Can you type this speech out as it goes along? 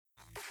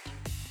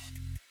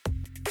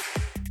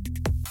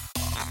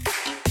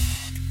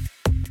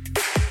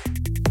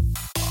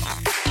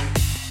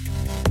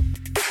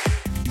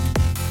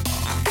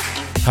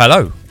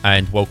Hello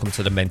and welcome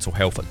to the Mental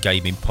Health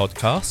Gaming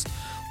Podcast.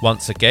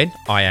 Once again,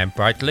 I am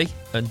Bradley,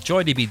 and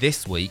joining me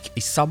this week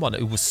is someone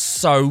who was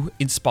so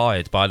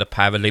inspired by the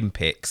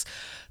Paralympics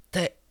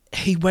that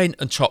he went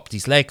and chopped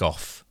his leg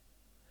off.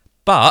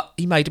 But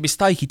he made a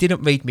mistake, he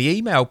didn't read me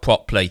email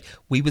properly.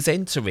 We was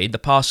entering the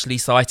partially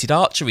sighted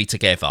archery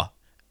together.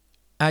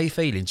 How are you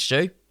feeling,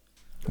 Stu?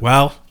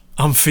 Well,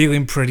 I'm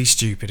feeling pretty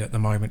stupid at the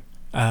moment.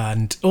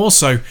 And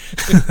also,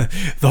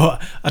 I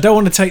don't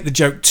want to take the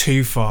joke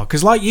too far,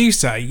 because like you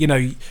say,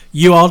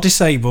 you are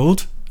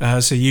disabled,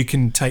 so you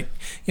can take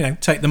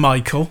the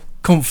Michael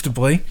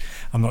comfortably.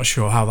 I'm not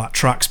sure how that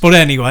tracks, but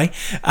anyway,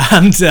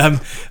 and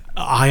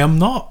I am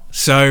not.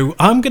 So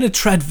I'm going to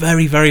tread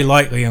very, very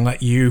lightly and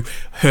let you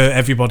hurt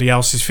everybody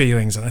else's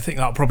feelings, and I think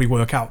that'll probably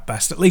work out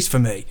best, at least for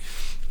me.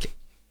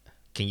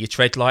 Can you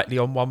tread lightly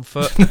on one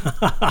foot?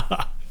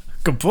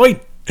 Good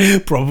point.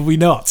 Probably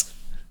not.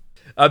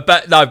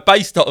 But no,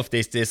 based off of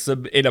this, there's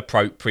some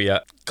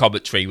inappropriate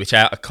commentary, which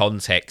out of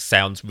context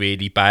sounds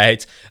really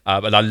bad.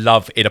 And I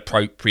love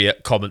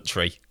inappropriate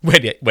commentary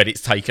when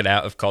it's taken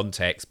out of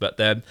context. But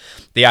the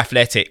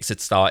Athletics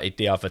had started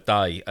the other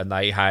day, and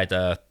they had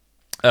a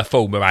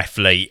former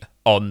athlete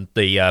on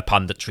the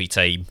punditry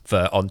team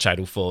on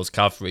Channel 4's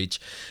coverage.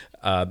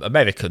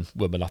 American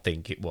woman, I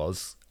think it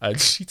was.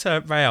 And she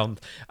turned round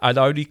and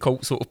only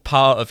caught sort of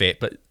part of it,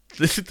 but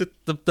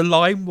the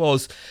line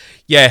was,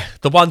 yeah,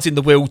 the ones in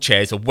the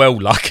wheelchairs are well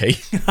lucky.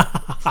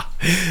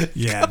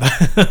 Yeah,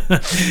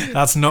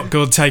 that's not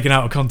good taken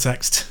out of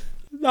context.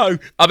 No,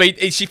 I mean,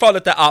 she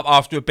followed that up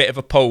after a bit of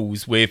a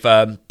pause with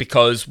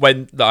because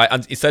when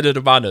instead of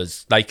the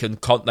runners, they can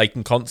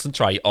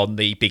concentrate on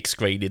the big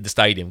screen in the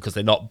stadium because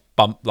they're not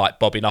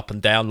bobbing up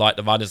and down like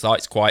the runners are.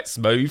 It's quite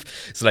smooth,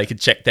 so they can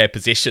check their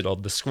position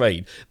on the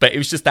screen. But it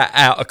was just that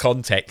out of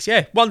context.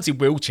 Yeah, ones in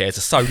wheelchairs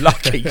are so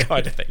lucky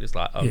kind of thing. It's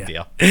like, oh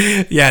dear.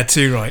 Yeah,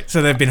 too right.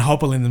 So they've been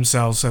hobbling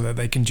themselves so that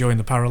they can join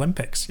the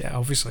Paralympics. Yeah,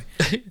 obviously.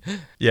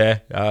 Yeah,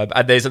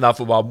 and there's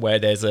another one where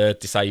there's a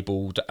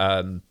disabled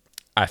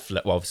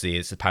athlete. Well, obviously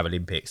it's the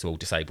Paralympics, all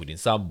disabled in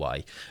some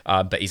way,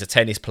 but he's a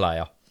tennis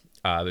player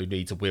who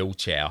needs a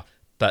wheelchair,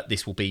 but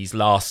this will be his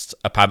last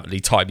apparently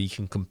time he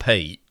can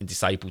compete in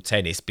disabled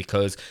tennis,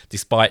 because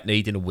despite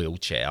needing a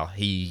wheelchair,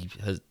 he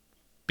has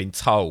been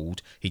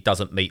told he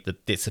doesn't meet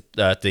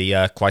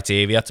the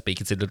criteria to be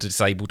considered a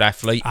disabled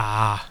athlete.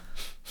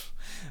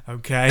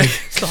 Okay.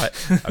 It's like,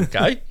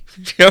 okay.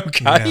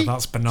 Yeah,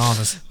 that's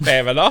bananas.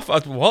 Fair enough.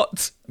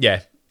 What?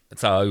 Yeah,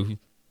 so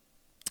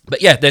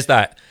but yeah, there's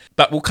that.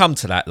 But we'll come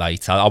to that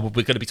later. We're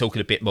going to be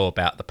talking a bit more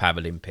about the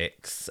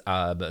Paralympics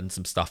and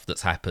some stuff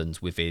that's happened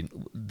within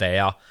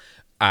there,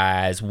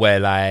 as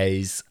well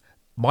as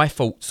my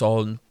thoughts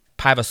on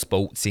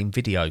parasports in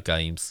video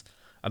games.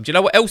 Do you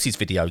know what else is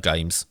video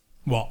games?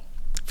 What?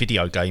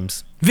 Video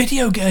games.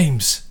 Video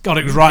games! God,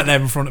 it was right there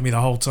in front of me the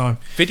whole time.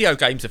 Video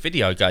games are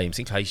video games,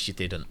 in case you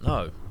didn't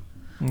know.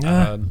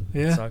 Yeah.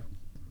 So,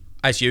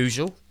 as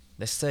usual,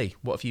 let's see.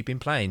 What have you been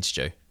playing,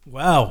 Stu?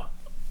 Well,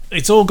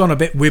 it's all gone a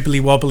bit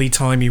wibbly-wobbly,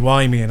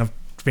 timey-wimey, and I've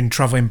been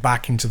travelling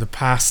back into the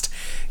past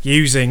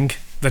using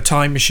the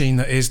time machine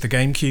that is the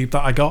GameCube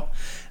that I got.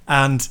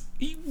 And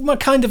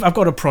I've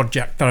got a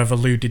project that I've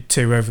alluded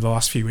to over the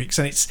last few weeks,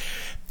 and it's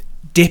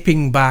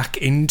dipping back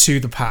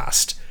into the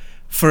past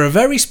for a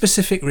very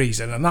specific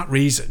reason, and that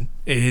reason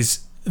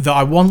is that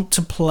I want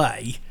to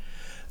play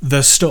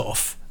the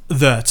stuff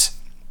that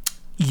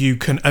you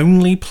can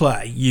only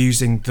play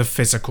using the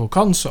physical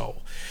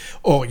console,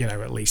 or,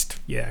 at least,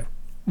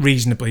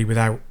 reasonably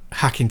without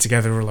hacking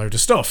together a load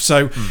of stuff.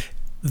 So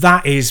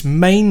that is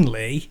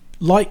mainly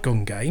light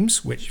gun games,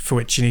 for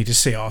which you need a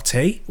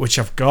CRT, which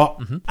I've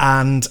got,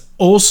 and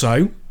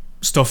also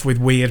stuff with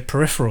weird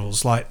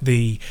peripherals like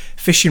the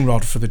fishing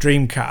rod for the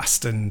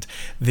Dreamcast and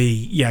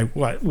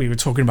what we were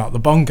talking about, the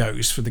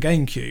bongos for the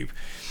GameCube.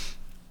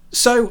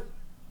 So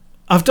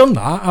I've done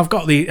that. I've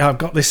got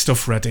this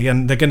stuff ready,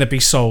 and they're going to be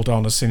sold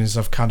on as soon as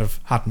I've kind of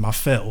had my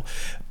fill.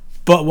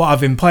 But what I've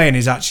been playing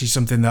is actually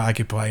something that I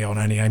could play on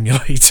any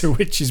emulator,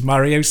 which is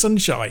Mario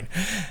Sunshine.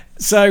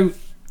 So,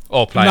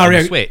 or play on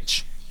the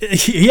Switch.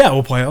 Yeah,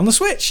 we'll play it on the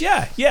Switch.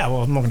 Yeah.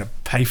 Well, I'm not going to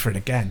pay for it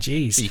again.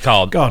 Jeez, you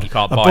can't. God, you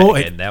can't buy it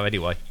again now,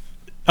 anyway.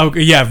 Oh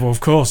yeah, well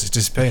of course it's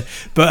disappeared.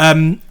 But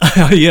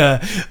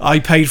I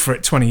paid for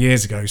it 20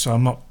 years ago, so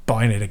I'm not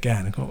buying it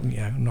again.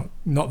 I'm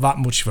not that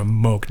much of a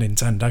mug,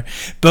 Nintendo.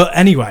 But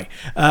anyway,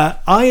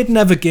 I had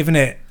never given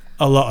it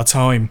a lot of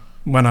time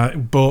when I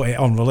bought it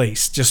on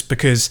release, just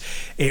because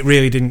it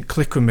really didn't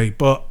click with me.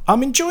 But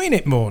I'm enjoying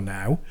it more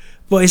now.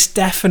 But it's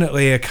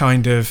definitely a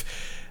kind of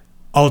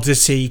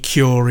oddity,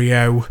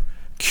 curodity,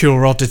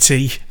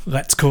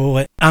 let's call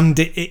it. And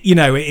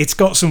it's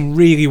got some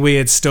really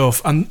weird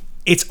stuff, and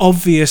it's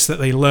obvious that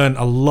they learned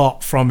a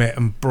lot from it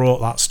and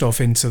brought that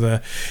stuff into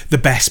the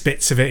best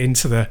bits of it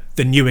into the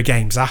newer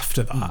games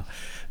after that,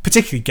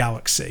 particularly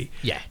Galaxy.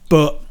 Yeah.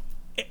 But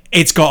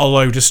it's got a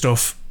load of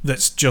stuff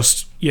that's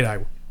just,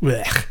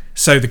 blech.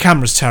 So the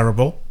camera's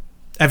terrible.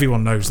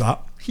 Everyone knows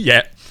that.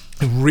 Yeah.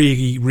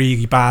 really,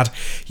 really bad.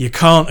 You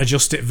can't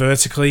adjust it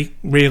vertically,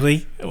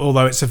 really,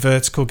 although it's a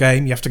vertical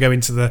game. You have to go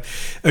into the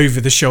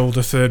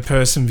over-the-shoulder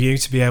third-person view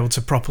to be able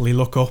to properly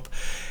look up,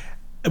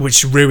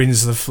 which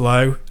ruins the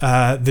flow.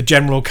 The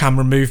general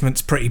camera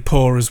movement's pretty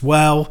poor as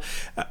well.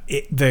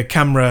 The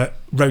camera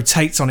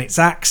rotates on its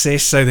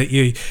axis so that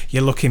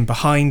you're looking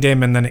behind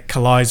him, and then it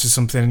collides with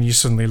something and you're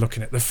suddenly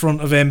looking at the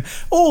front of him.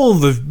 All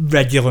the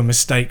regular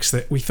mistakes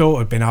that we thought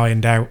had been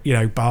ironed out,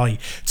 by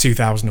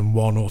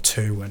 2001 or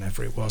 2,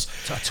 whenever it was.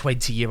 It's a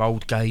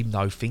 20-year-old game,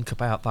 though. Think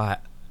about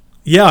that.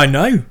 Yeah, I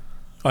know,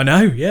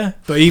 yeah.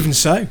 But even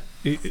so,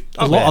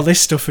 a lot of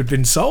this stuff had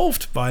been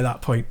solved by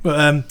that point.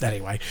 But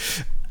anyway...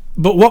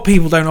 But what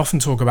people don't often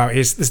talk about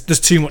is there's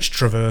too much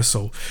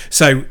traversal.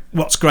 So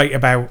what's great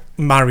about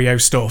Mario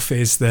stuff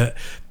is that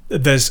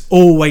there's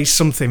always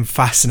something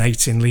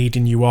fascinating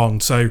leading you on.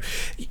 So,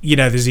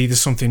 there's either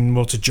something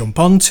more to jump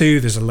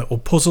onto, there's a little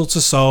puzzle to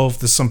solve,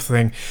 there's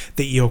something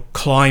that you're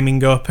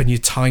climbing up and you're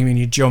timing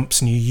your jumps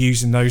and you're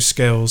using those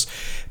skills.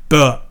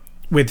 But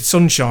with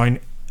Sunshine,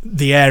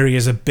 the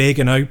areas are big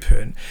and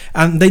open,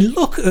 and they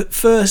look at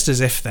first as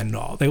if they're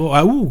not. They look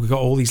like, we've got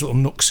all these little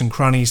nooks and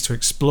crannies to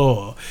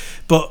explore,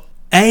 but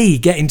A,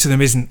 getting to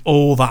them isn't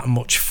all that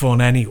much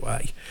fun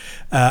anyway,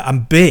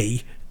 and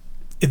B,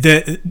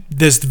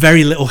 there's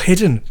very little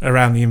hidden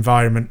around the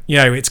environment.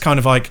 It's kind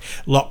of like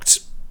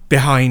locked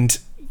behind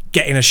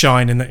getting a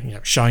shine and then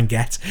shine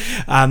get,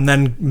 and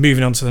then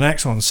moving on to the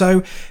next one.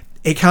 So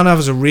it kind of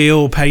has a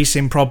real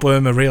pacing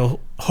problem, a real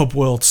hub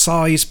world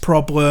size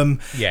problem.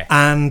 Yeah.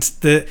 And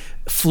the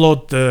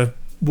flood, the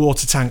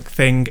water tank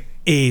thing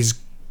is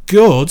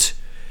good,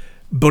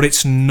 but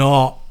it's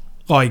not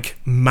like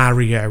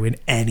Mario in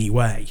any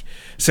way.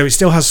 So it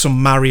still has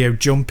some Mario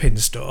jumping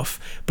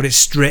stuff, but it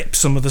strips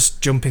some of the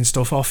jumping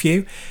stuff off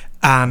you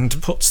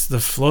and puts the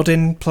flood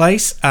in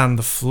place, and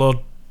the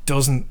flood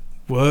doesn't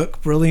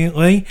work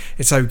brilliantly.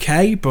 It's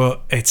okay,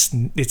 but it's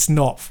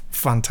not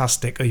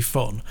fantastically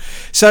fun.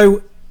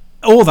 So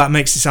all that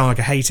makes it sound like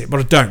I hate it,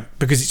 but I don't,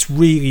 because it's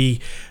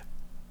really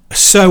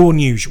so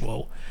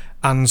unusual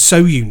and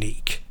so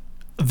unique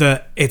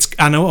that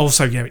and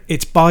also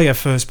it's by a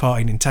first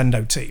party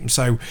Nintendo team,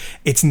 so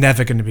it's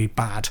never going to be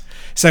bad.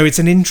 So it's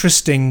an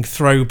interesting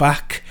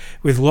throwback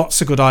with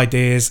lots of good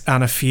ideas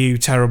and a few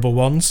terrible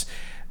ones,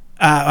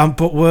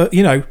 but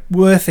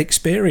worth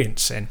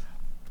experiencing.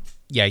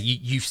 Yeah,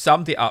 you've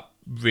summed it up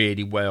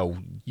really well.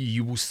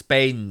 You could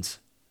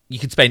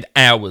spend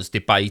hours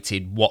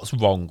debating what's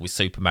wrong with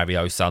Super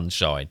Mario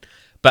Sunshine,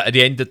 but at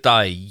the end of the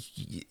day,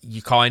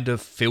 you kind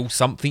of feel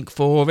something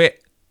for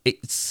it.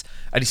 It's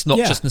not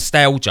just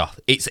nostalgia.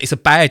 It's a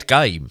bad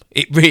game.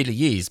 It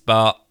really is,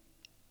 but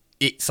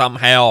it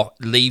somehow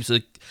leaves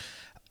a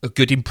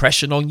good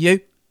impression on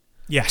you.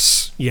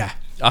 Yes, yeah.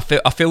 I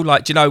feel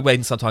like,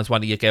 when sometimes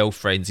one of your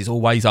girlfriends is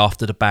always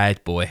after the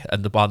bad boy,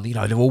 and the one,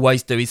 they're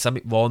always doing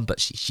something wrong, but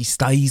she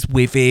stays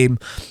with him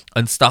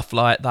and stuff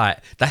like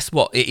that. That's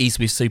what it is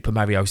with Super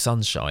Mario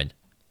Sunshine.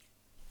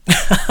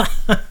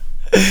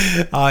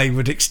 I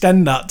would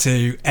extend that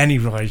to any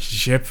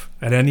relationship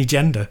at any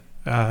gender.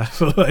 I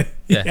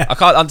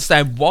can't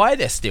understand why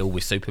they're still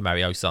with Super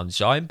Mario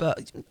Sunshine,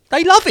 but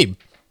they love him.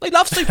 They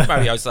love Super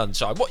Mario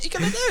Sunshine. What are you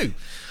going to do?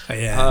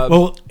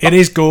 Yeah. It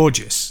is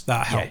gorgeous.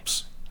 That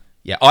helps.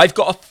 Yeah, I've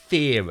got a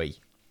theory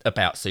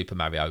about Super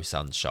Mario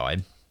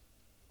Sunshine.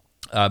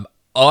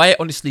 I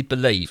honestly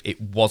believe it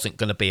wasn't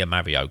going to be a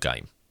Mario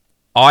game.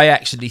 I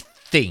actually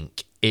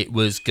think it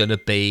was going to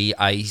be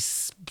a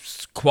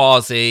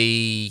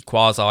quasi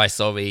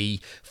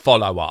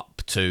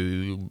follow-up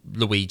to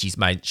Luigi's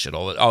Mansion,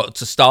 or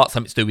to start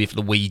something to do with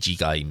Luigi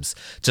games.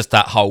 Just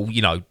that whole,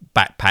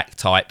 backpack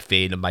type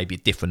thing, and maybe a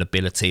different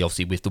ability,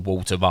 obviously, with the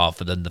water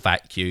rather than the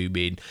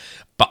vacuuming.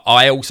 But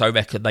I also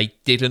reckon they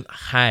didn't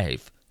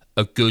have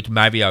a good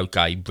Mario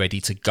game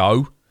ready to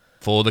go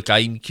for the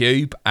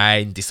GameCube,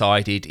 and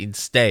decided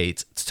instead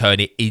to turn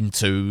it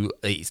into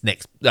its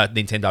next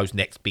Nintendo's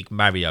next big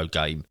Mario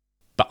game.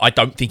 But I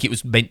don't think it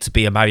was meant to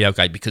be a Mario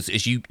game, because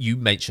as you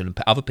mentioned and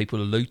other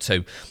people allude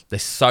to,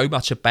 there's so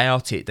much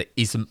about it that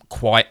isn't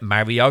quite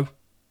Mario.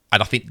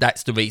 And I think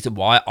that's the reason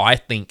why I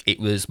think it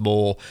was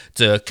more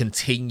to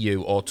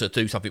continue or to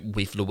do something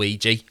with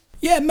Luigi.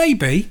 Yeah,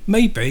 maybe.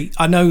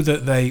 I know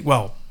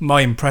that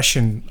my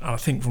impression, I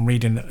think from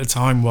reading at the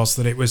time, was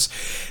that it was,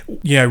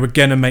 we're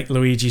going to make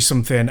Luigi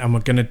something and we're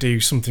going to do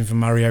something for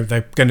Mario.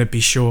 They're going to be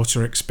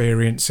shorter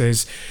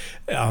experiences,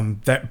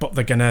 but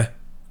they're going to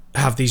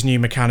have these new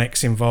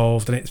mechanics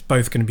involved, and it's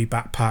both going to be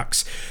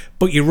backpacks.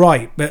 But you're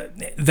right, but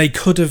they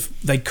could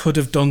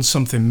have done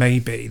something.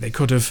 Maybe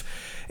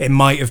it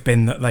might have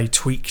been that they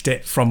tweaked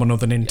it from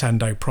another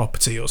Nintendo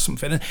property or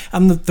something.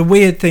 And the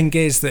weird thing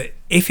is that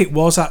if it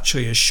was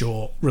actually a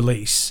short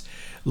release,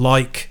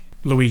 like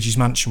Luigi's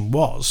Mansion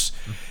was,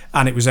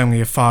 and it was only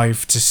a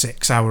 5 to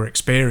 6 hour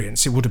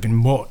experience, it would have been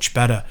much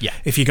better. Yeah.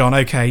 If you've gone,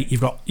 okay,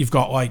 you've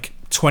got like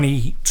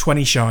 20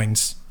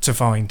 shines to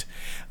find,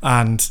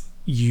 and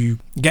you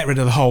get rid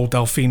of the whole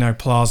Delfino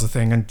Plaza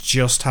thing and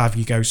just have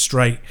you go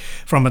straight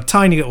from a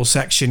tiny little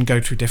section,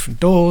 go through different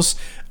doors,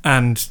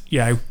 and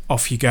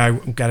off you go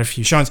and get a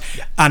few shines.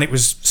 And it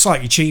was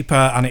slightly cheaper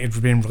and it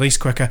had been released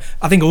quicker.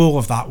 I think all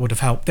of that would have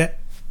helped it.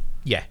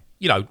 Yeah,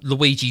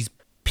 Luigi's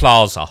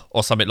Plaza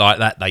or something like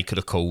that, they could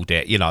have called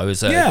it,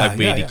 as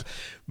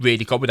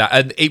really gone with that.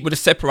 And it would have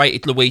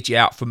separated Luigi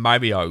out from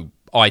Mario.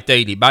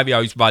 Ideally,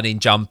 Mario's running,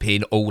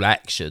 jumping, all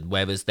action,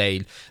 whereas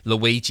then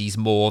Luigi's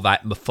more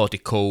that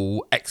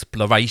methodical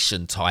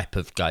exploration type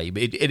of game.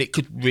 And it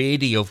could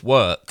really have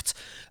worked.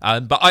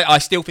 But I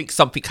still think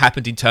something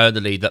happened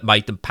internally that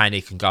made them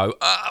panic and go,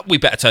 we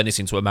better turn this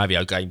into a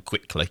Mario game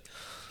quickly.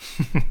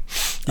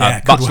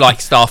 Much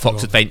like Star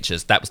Fox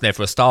Adventures. That was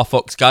never a Star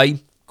Fox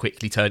game.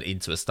 Quickly turned it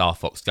into a Star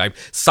Fox game.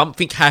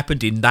 Something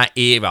happened in that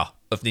era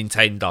of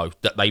Nintendo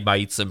that they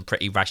made some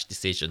pretty rash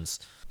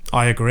decisions.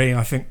 I agree.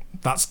 I think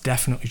that's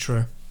definitely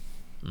true.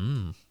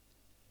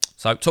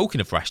 So,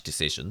 talking of rash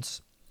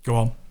decisions, go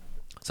on.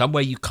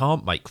 Somewhere you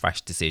can't make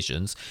rash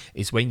decisions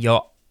is when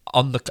you're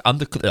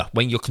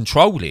when you're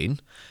controlling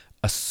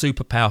a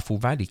super powerful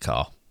rally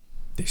car.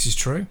 This is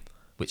true.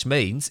 Which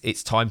means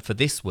it's time for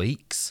this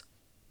week's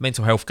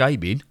Mental Health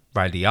Gaming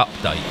Rally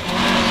Update.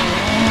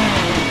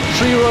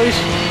 3 right,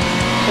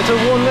 into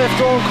 1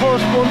 left on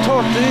course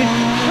 130.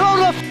 You're on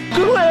the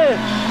good way.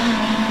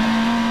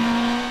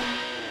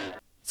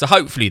 So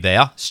hopefully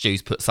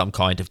Stu's put some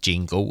kind of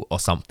jingle or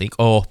something,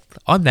 or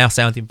I'm now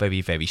sounding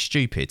very, very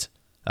stupid.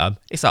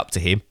 It's up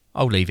to him.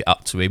 I'll leave it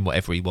up to him,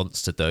 whatever he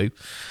wants to do.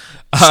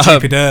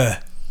 Stupider.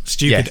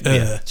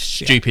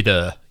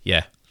 Stupider,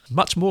 yeah.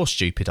 Much more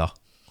stupider.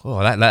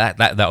 Oh,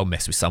 that'll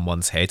mess with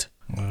someone's head.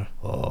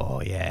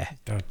 Oh, yeah.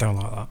 Don't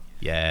like that.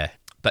 Yeah.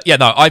 But yeah,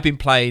 no, I've been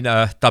playing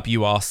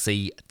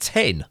WRC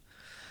 10,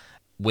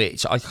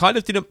 which I kind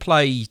of didn't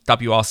play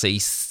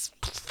WRC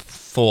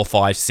 4,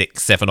 5,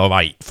 6, 7 or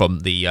 8 from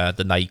the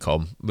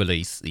NACOM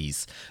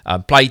releases.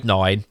 Played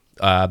 9,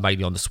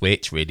 mainly on the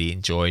Switch, really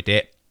enjoyed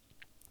it.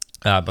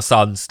 My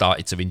son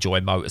started to enjoy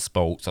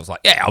motorsports. I was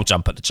like, yeah, I'll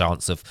jump at the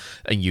chance of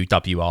a new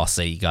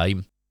WRC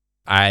game.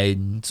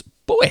 And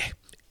boy,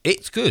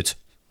 it's good.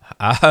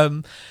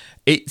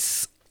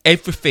 It's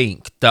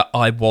everything that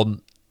I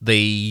want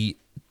the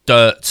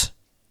Dirt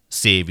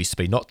series to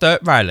be. Not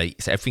Dirt Rally,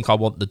 it's everything I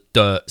want the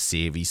Dirt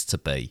series to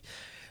be.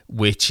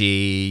 Which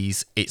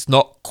is, it's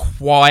not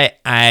quite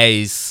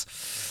as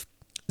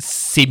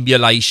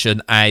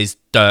simulation as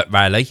Dirt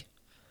Rally.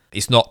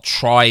 It's not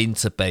trying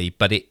to be,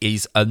 but it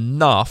is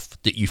enough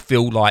that you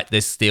feel like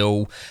there's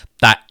still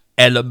that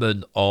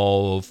element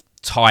of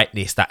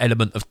tightness, that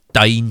element of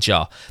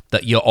danger,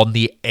 that you're on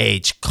the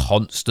edge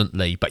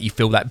constantly, but you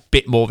feel that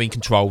bit more in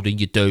control than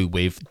you do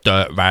with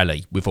Dirt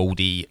Rally, with all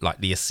the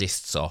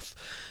assists off.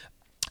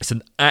 It's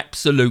an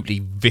absolutely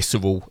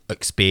visceral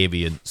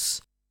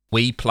experience.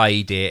 We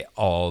played it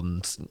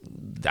on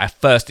our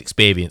first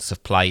experience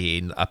of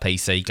playing a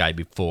PC game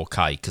in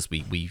 4K because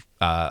we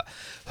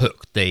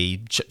hooked the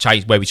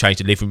change where we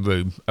changed the living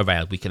room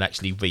around. We can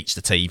actually reach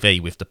the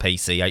TV with the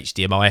PC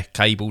HDMI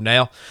cable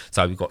now.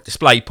 So we've got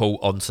DisplayPort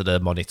onto the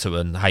monitor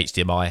and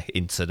HDMI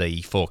into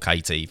the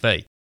 4K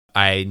TV.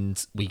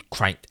 And we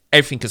cranked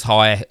everything as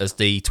high as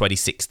the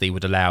 2060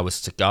 would allow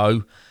us to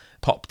go.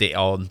 Popped it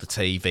on the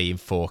TV in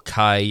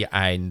 4K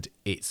and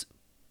it's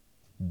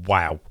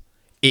wow.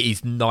 It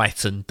is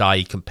night and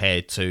day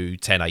compared to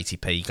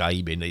 1080p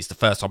gaming. It's the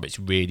first time it's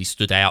really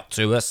stood out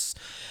to us.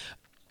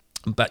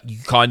 But you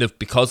kind of,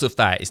 because of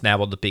that, it's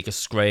now on the bigger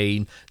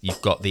screen.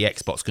 You've got the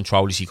Xbox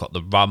controllers, you've got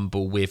the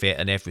rumble with it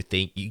and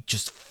everything. You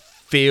just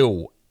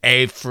feel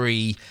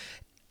every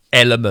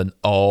element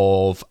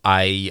of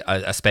a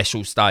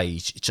special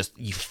stage. It's just,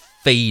 you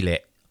feel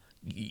it.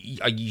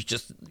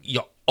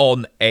 You're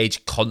on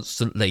edge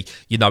constantly,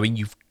 and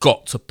you've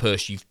got to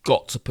push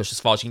as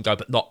far as you can go,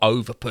 but not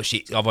over push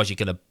it, otherwise you're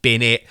going to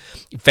bin it.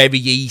 Very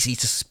easy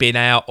to spin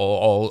out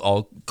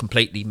or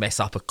completely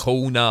mess up a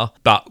corner,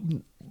 but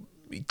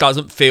it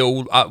doesn't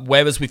feel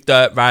whereas with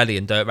Dirt Rally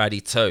and Dirt Rally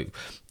 2,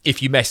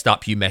 if you messed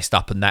up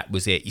and that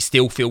was it. You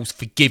still feel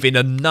forgiving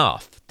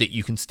enough that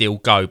you can still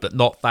go, but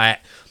not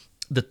that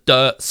the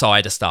dirt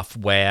side of stuff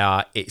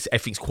where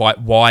everything's quite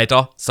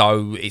wider,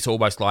 so it's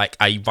almost like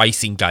a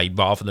racing game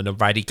rather than a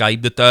rally game,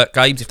 the dirt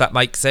games, if that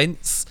makes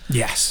sense.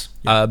 Yes.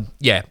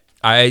 Yeah,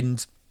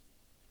 and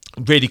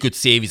really good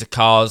series of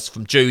cars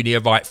from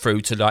Junior right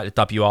through to like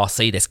the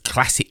WRC. There's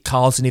classic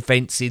cars and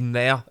events in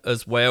there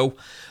as well.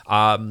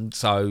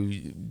 So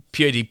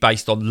purely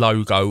based on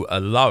logo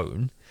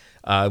alone,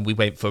 we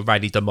went for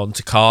Rally de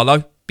Monte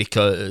Carlo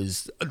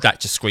because that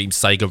just screams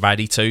Sega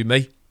Rally to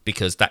me,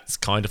 because that's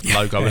kind of the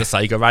logo of the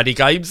Sega Rally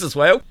games as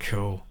well.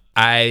 Cool.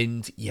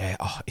 And yeah,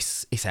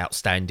 it's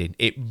outstanding.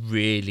 It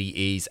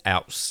really is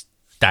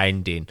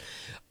outstanding.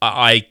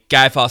 I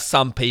gather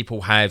some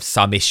people have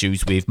some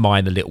issues with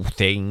minor little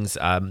things.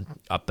 I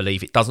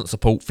believe it doesn't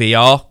support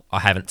VR. I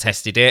haven't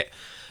tested it.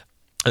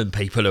 And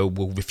people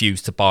will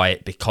refuse to buy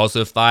it because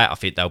of that. I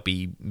think they'll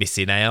be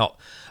missing out.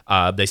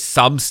 There's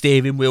some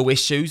steering wheel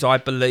issues, I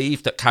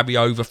believe, that carry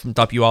over from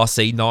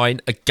WRC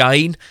 9.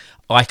 Again,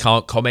 I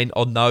can't comment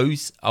on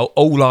those.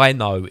 All I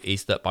know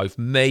is that both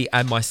me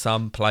and my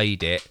son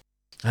played it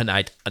and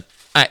had an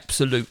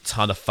absolute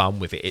ton of fun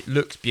with it. It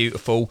looks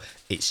beautiful.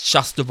 It's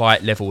just the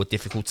right level of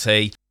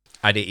difficulty.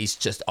 And it is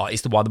just,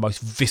 it's one of the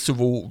most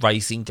visceral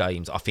racing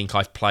games I think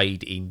I've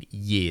played in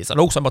years. And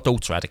also my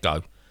daughter had a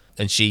go.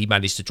 And she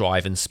managed to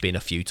drive and spin a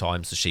few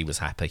times, so she was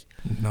happy.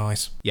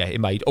 Nice. Yeah, it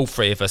made all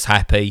three of us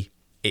happy.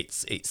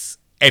 It's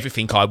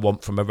everything I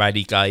want from a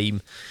rally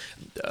game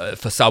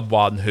for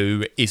someone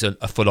who isn't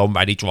a full-on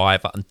rally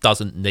driver and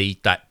doesn't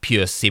need that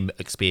pure sim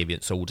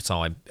experience all the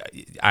time.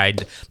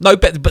 And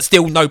but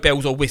still no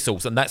bells or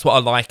whistles, and that's what I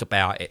like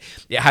about it.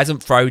 It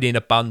hasn't thrown in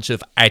a bunch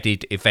of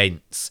added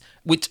events,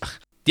 which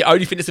the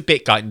only thing that's a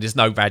bit gutting, there's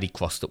no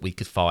Rallycross that we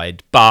could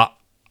find, but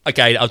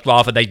again, I'd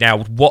rather they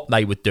nailed what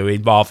they were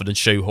doing rather than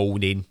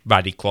shoehorn in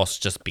Rallycross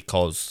just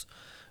because.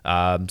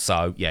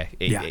 So yeah,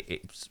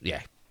 it's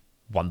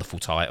wonderful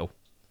title.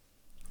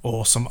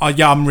 Awesome.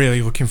 I'm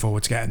really looking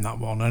forward to getting that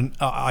one. And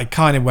I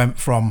kind of went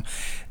from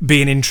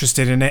being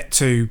interested in it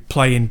to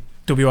playing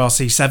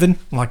WRC 7,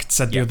 like I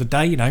said the other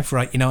day, for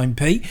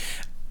 89p.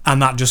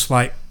 And that just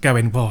like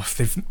going, well,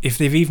 if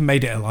they've even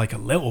made it like a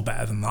little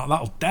better than that,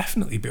 that'll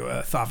definitely be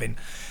worth having.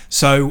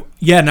 So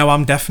yeah, no,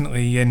 I'm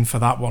definitely in for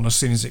that one as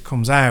soon as it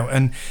comes out.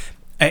 And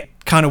it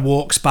kind of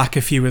walks back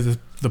a few of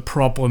the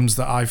problems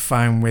that I've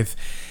found with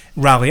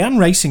rally and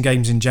racing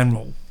games in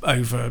general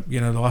over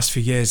the last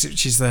few years,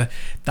 which is that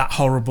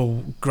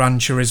horrible Gran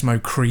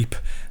Turismo creep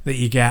that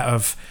you get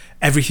of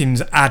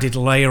everything's added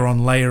layer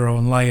on layer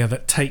on layer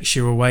that takes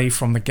you away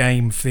from the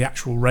game for the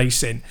actual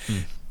racing.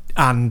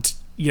 And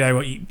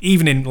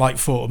even in like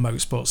Forza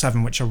Motorsport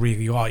 7, which I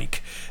really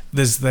like,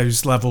 there's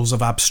those levels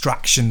of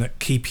abstraction that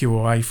keep you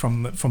away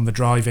from the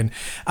driving,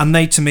 and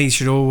they to me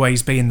should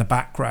always be in the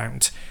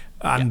background.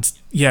 And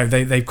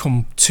they've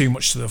come too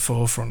much to the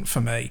forefront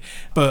for me.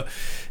 But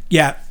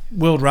yeah,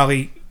 World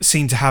Rally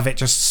seem to have it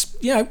just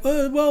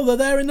well, they're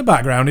there in the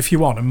background if you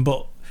want them,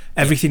 but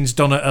everything's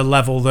done at a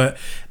level that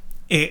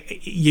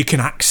you can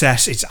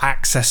access. It's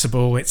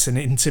accessible. It's an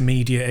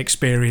intermediate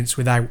experience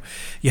without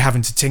you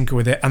having to tinker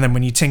with it. And then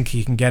when you tinker,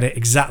 you can get it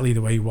exactly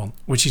the way you want,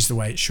 which is the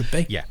way it should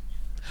be.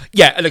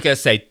 Yeah, like I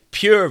said,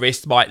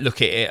 purists might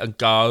look at it and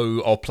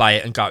go, or play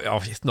it and go,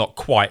 oh, it's not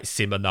quite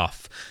sim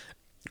enough.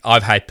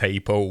 I've had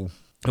people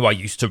who I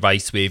used to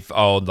race with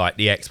on like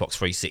the Xbox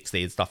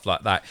 360 and stuff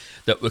like that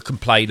would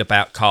complain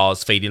about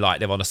cars feeling like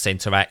they're on a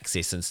centre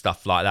axis and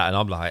stuff like that. And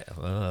I'm like,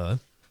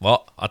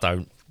 what? I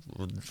don't...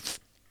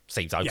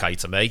 Seems okay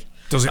to me.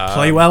 Does it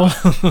play well?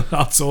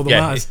 That's all that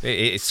matters.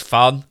 It's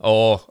fun.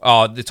 Or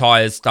the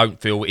tyres don't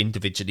feel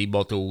individually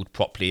modelled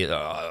properly.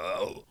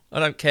 I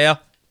don't care.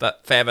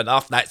 But fair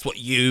enough, that's what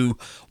you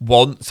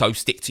want, so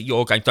stick to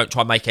your game. Don't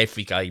try and make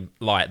every game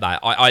like that.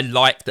 I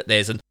like that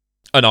there's an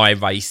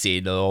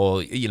iRacing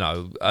or,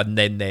 and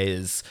then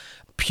there's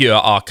pure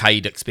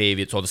arcade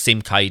experience or the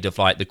simcade of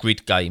like the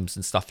grid games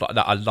and stuff like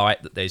that. I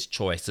like that there's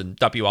choice. And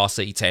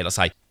WRC 10, I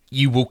say,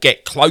 you will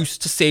get close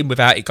to sim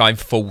without it going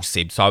full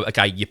sim. So,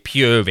 again, your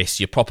purists,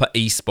 your proper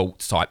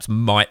esports types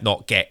might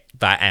not get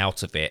that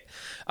out of it.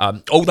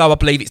 Although I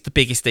believe it's the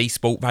biggest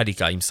esport rally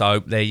game. So,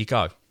 there you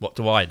go. What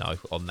do I know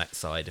on that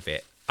side of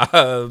it?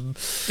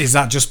 Is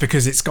that just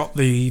because it's got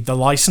the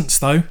license,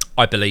 though?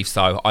 I believe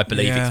so. I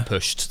believe it's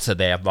pushed to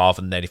there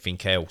rather than anything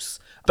else.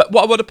 But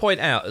what I want to point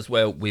out as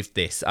well with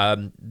this,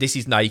 this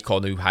is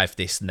Nacon who have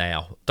this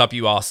now.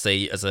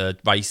 WRC as a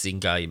racing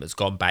game has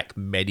gone back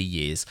many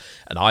years.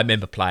 And I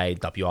remember playing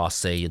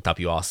WRC and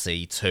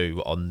WRC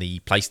 2 on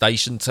the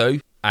PlayStation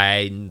 2.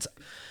 And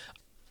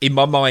in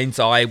my mind's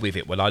eye with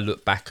it, when I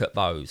look back at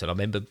those, and I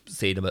remember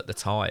seeing them at the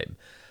time,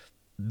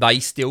 they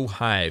still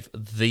have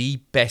the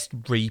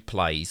best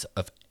replays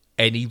of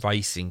any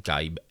racing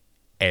game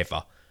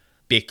ever.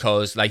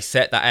 Because they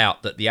set that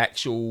out that the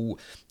actual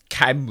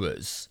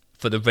cameras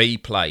for the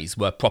replays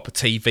were proper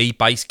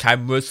TV-based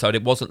cameras, so there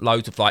wasn't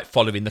loads of like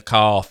following the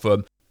car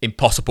from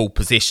impossible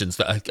positions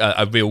that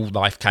a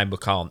real-life camera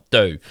can't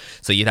do.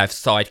 So you'd have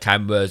side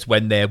cameras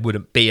when there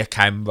wouldn't be a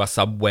camera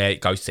somewhere. It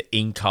goes to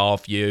in-car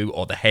view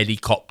or the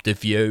helicopter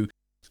view.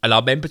 And I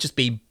remember just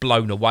being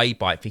blown away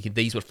by it, thinking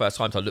these were the first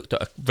times I looked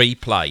at a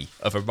replay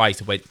of a race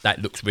and went, that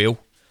looks real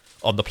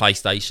on the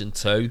PlayStation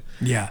 2.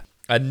 Yeah.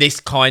 And this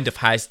kind of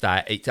has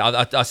that.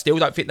 I still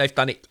don't think they've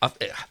done it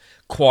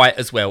quite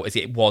as well as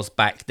it was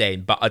back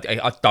then, but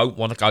I don't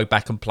want to go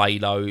back and play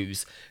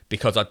those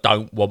because I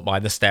don't want my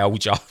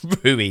nostalgia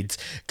ruined,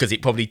 because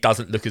it probably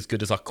doesn't look as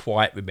good as I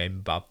quite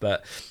remember.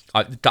 But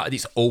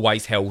it's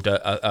always held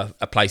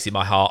a place in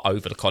my heart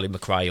over the Colin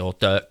McRae or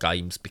Dirt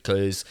games,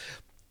 because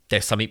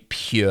there's something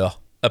pure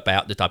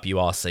about the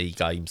WRC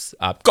games.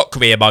 Got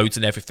career modes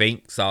and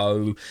everything,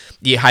 so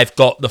you have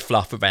got the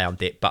fluff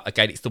around it, but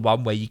again, it's the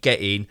one where you get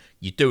in,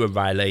 you do a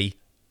rally,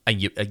 and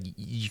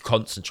you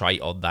concentrate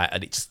on that,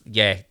 and it's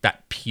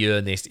that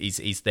pureness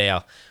is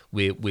there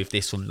with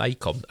this from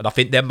Nacon. And I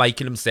think they're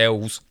making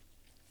themselves,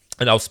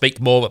 and I'll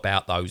speak more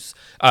about those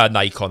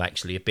Nacon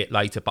actually a bit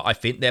later, but I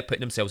think they're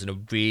putting themselves in a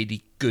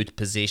really good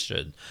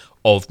position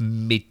of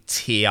mid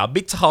to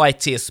high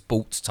tier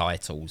sports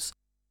titles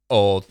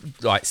or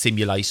like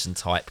simulation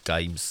type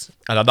games.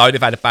 And I know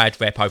they've had a bad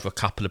rep over a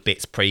couple of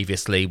bits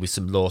previously with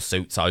some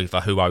lawsuits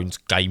over who owns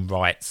game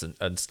rights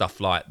and stuff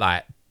like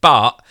that.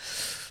 But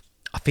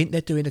I think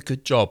they're doing a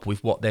good job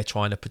with what they're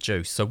trying to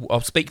produce. So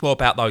I'll speak more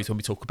about those when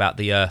we talk about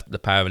the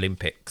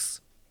Paralympics.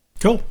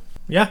 Cool.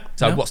 Yeah.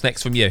 So what's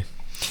next from you?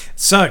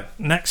 So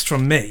next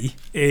from me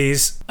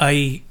is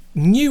a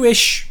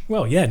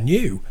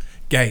new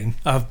game,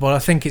 but I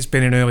think it's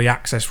been in early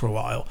access for a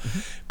while,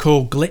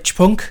 called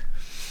Glitchpunk.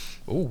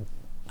 Ooh.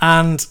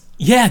 And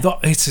yeah,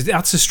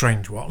 that's a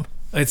strange one.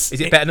 Is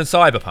it better than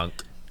Cyberpunk?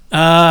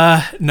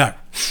 No.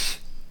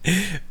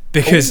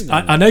 Because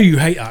I know you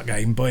hate that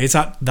game, but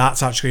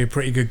that's actually a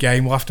pretty good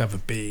game. We'll have to have a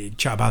big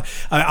chat about it.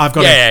 I've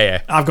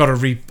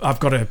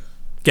got to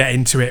get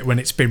into it when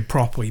it's been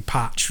properly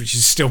patched, which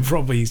is still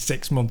probably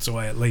 6 months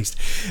away at least.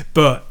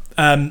 But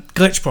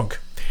Glitchpunk.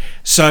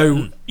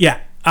 So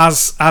yeah,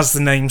 as the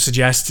name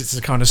suggests, it's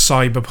a kind of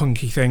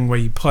cyberpunky thing where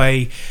you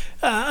play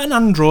an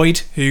android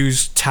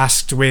who's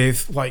tasked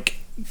with like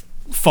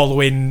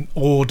following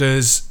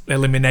orders,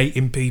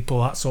 eliminating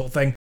people, that sort of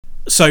thing.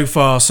 So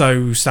far,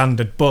 so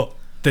standard. But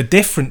the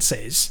difference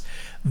is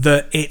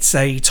that it's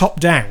a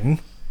top-down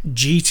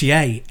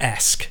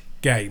GTA-esque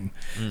game.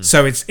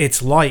 So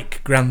it's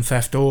like Grand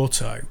Theft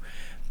Auto,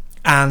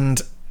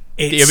 and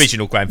it's the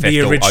original Grand Theft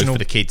Auto for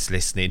the kids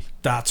listening.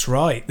 That's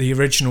right, the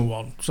original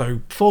one. So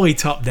fully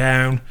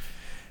top-down.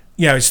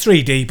 It's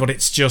 3D, but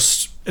it's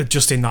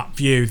just in that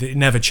view. That it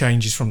never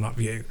changes from that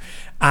view,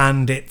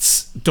 and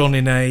it's done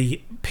in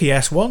a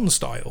PS1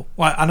 style.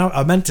 Like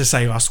I meant to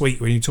say last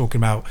week when you were talking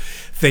about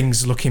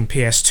things looking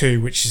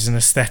PS2, which is an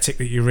aesthetic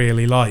that you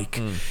really like.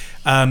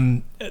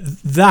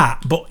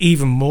 That, but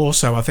even more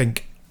so, I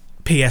think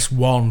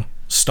PS1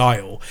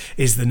 style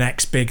is the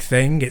next big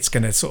thing. It's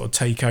going to sort of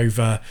take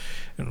over,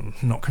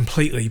 not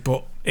completely,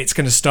 but it's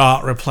going to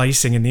start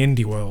replacing in the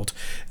indie world,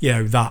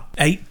 that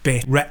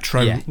 8-bit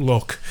retro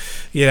look,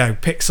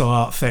 pixel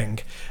art thing.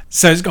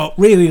 So it's got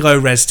really low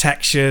res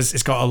textures,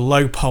 it's got a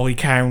low poly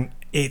count,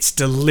 it's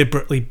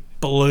deliberately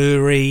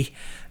blurry,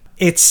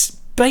 it's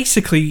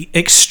basically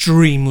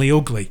extremely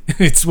ugly.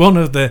 It's one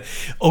of the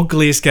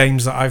ugliest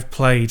games that I've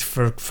played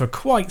for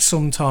quite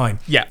some time.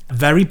 Yeah.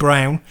 Very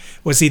brown.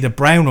 Was either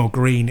brown or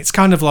green. It's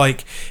kind of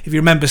like, if you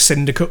remember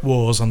Syndicate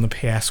Wars on the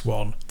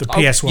PS1. The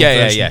PS1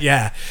 version.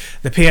 Yeah.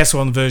 The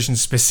PS1 version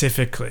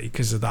specifically,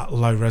 because of that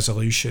low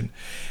resolution.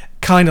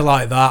 Kind of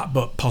like that,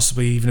 but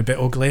possibly even a bit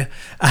uglier.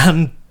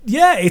 And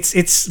yeah,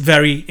 it's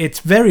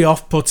very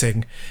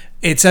off-putting.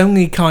 It's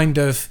only kind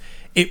of...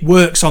 It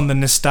works on the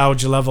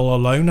nostalgia level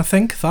alone, I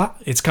think, that.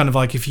 It's kind of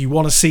like if you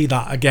want to see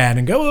that again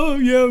and go, oh,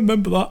 yeah,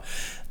 remember that,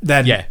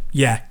 then,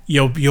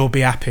 you'll be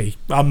happy.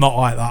 I'm not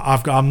like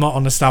that. I'm not a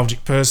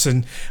nostalgic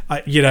person.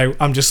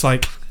 I'm just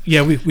like,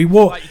 we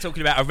walk... Like you're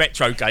talking about a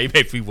retro game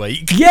every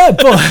week. Yeah,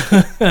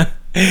 but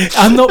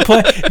I'm not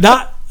playing...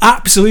 That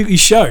absolutely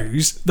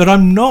shows that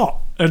I'm not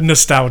a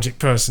nostalgic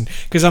person,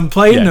 because I'm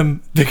playing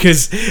them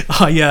because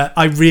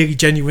I really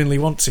genuinely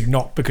want to,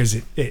 not because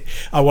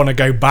I want to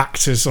go back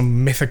to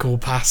some mythical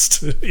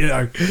past.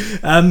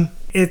 I'm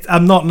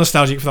not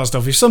nostalgic for that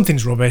stuff. If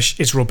something's rubbish,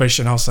 it's rubbish,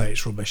 and I'll say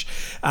it's rubbish.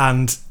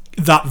 And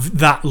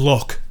that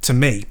look to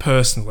me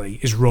personally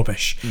is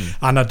rubbish,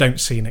 and I don't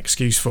see an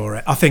excuse for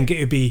it. I think it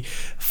would be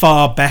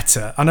far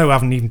better. I know I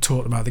haven't even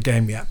talked about the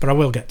game yet, but I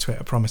will get to it,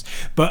 I promise.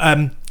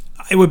 But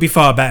it would be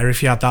far better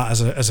if you had that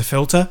as a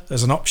filter,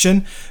 as an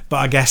option. But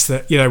I guess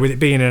that, with it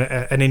being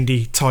an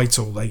indie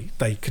title,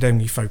 they could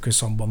only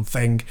focus on one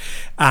thing.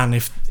 And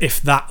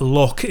if that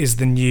look is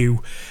the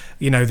new,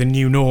 the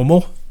new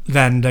normal,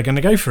 then they're going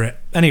to go for it.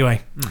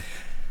 Anyway.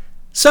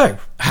 So,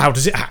 how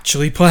does it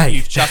actually play?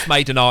 You've just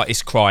made an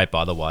artist cry,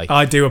 by the way.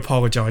 I do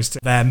apologise to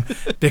them,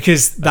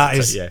 because that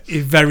is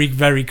very,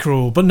 very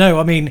cruel. But no,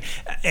 I mean,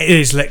 it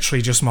is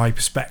literally just my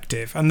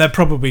perspective. And they're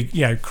probably,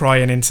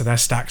 crying into their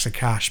stacks of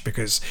cash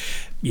because,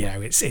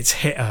 it's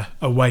hit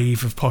a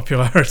wave of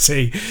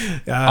popularity.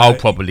 I'll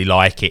probably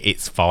like it.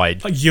 It's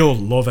fine. You'll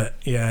love it.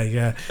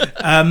 Yeah.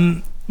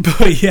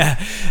 But yeah,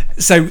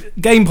 so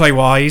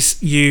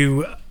gameplay-wise,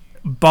 you...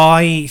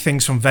 buy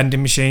things from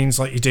vending machines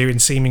like you do in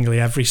seemingly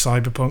every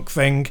cyberpunk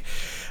thing.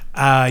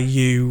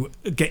 You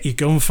get your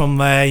gun from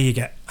there, you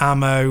get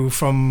ammo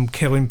from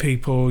killing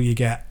people, you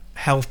get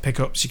health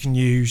pickups you can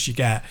use, you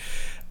get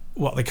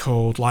what they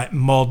called like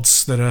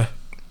mods that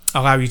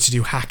allow you to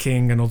do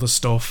hacking and other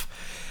stuff.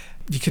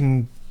 You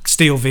can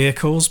steal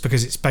vehicles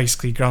because it's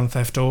basically Grand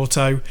Theft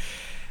Auto.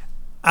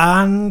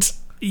 And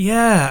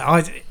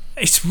yeah,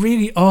 it's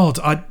really odd.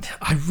 I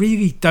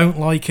really don't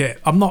like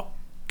it. I'm not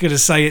going to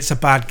say it's a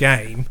bad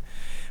game,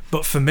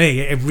 but for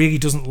me it really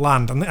doesn't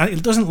land, and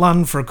it doesn't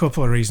land for a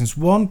couple of reasons.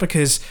 One,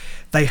 because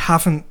they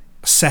haven't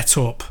set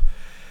up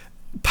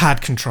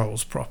pad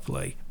controls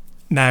properly.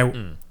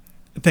 Now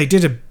they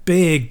did a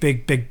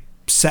big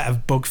set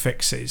of bug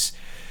fixes,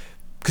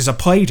 because I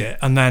played it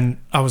and then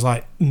I was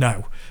like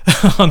no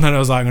and then I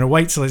was like, I'm going to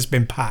wait till it's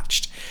been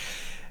patched.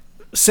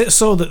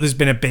 Saw that there's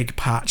been a big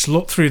patch,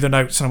 looked through the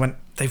notes, and I went,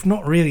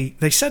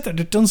 they said that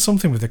they'd done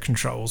something with the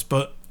controls,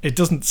 but It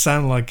doesn't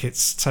sound like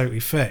it's totally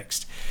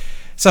fixed.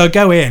 So I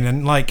go in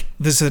and like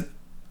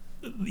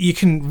you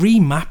can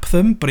remap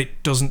them, but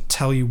it doesn't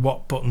tell you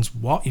what buttons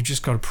what. You've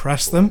just got to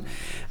press them,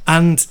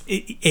 and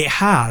it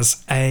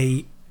has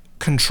a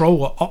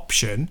controller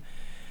option,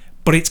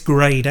 but it's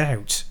greyed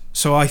out.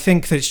 So I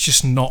think that it's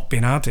just not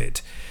been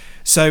added.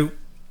 So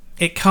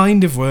it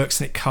kind of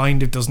works and it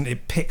kind of doesn't.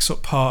 It picks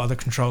up part of the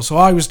control. So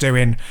I was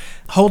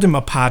holding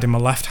my pad in my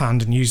left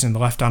hand and using the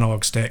left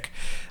analog stick,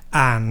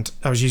 and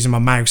I was using my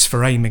mouse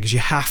for aiming, because you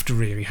have to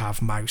really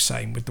have mouse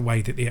aim with the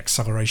way that the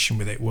acceleration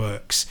with it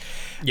works.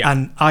 Yeah.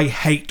 And I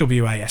hate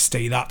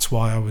WASD. That's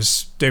why I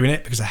was doing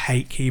it, because I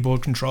hate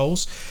keyboard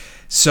controls.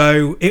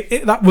 So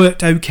that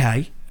worked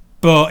okay,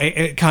 but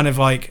it kind of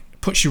like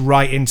puts you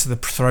right into the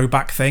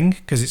throwback thing,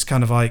 because it's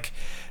kind of like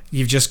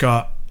you've just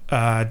got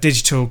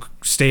digital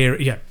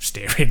steering,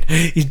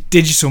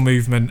 digital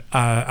movement,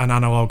 and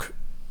analog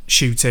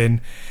shooting.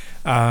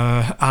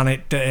 And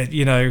it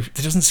there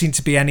doesn't seem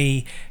to be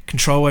any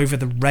control over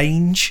the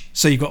range,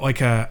 so you've got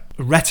like a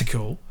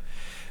reticle,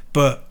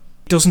 but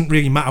it doesn't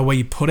really matter where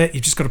you put it.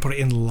 You've just got to put it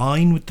in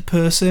line with the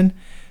person,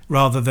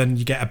 rather than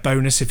you get a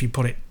bonus if you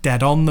put it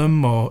dead on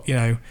them, or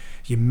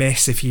you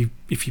miss if you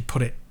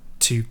put it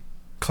too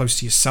close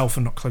to yourself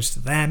and not close to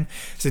them.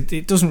 So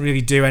it doesn't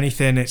really do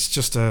anything. It's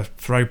just a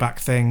throwback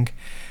thing.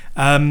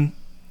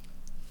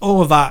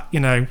 All of that,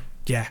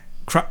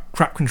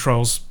 crap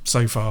controls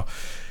so far.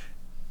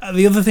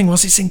 The other thing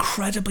was, it's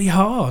incredibly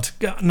hard.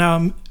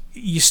 Now,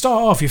 you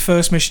start off, your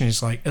first mission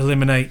is like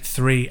eliminate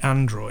 3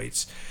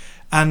 androids,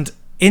 and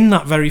in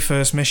that very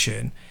first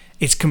mission,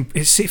 it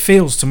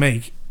feels to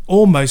me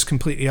almost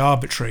completely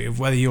arbitrary of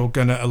whether you're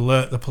going to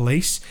alert the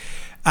police.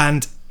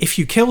 And if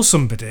you kill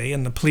somebody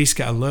and the police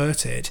get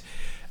alerted,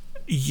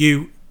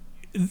 you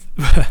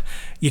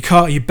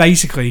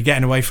basically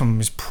getting away from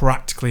them is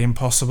practically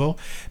impossible.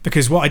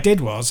 Because what I did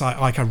was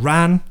I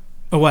ran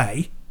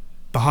away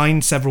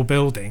behind several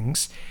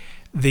buildings.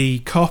 The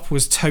cop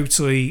was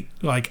totally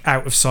like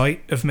out of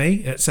sight of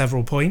me at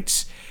several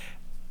points.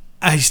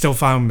 He still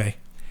found me.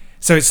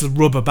 So it's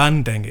rubber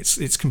banding.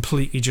 It's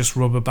completely just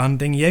rubber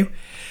banding you.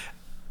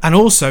 And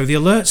also the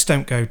alerts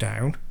don't go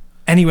down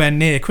anywhere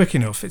near quick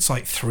enough. It's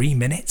like 3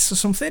 minutes or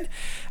something.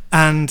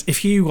 And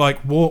if you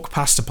like walk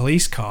past a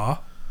police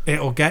car,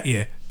 it'll get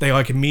you. They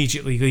like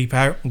immediately leap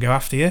out and go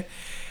after you.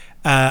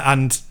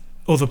 And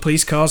other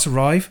police cars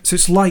arrive. So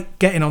it's like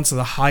getting onto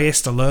the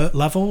highest alert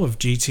level of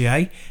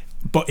GTA,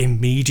 but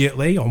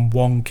immediately on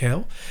 1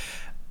 kill.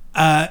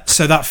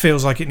 So that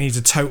feels like it needs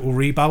a total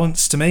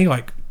rebalance to me,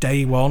 like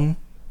day one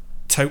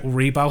total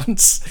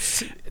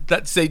rebalance.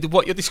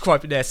 What you're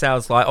describing there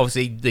sounds like,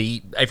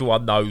 obviously,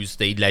 everyone knows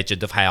the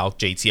legend of how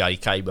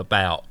GTA came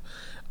about.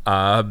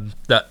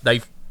 That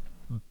they've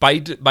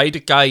made a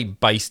game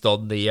based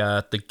on the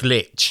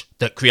glitch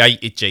that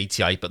created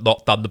GTA, but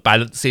not done the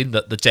balancing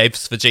that the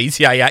devs for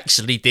GTA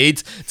actually did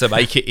to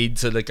make it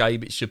into the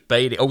game it should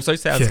be. And it also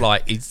sounds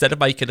like, instead of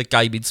making a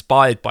game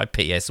inspired by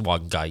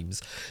PS1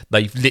 games,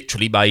 they've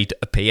literally made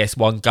a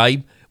PS1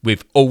 game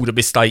with all the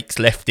mistakes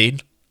left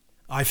in.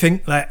 I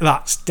think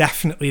that's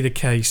definitely the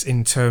case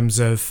in terms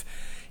of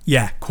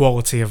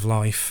quality of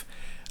life.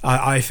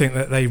 I think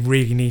that they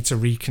really need to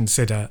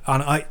reconsider.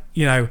 And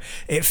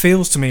it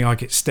feels to me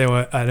like it's still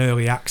an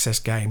early access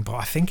game, but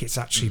I think it's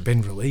actually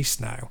been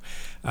released now.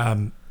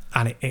 And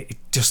it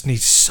just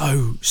needs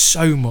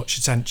so much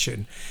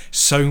attention,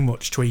 so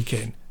much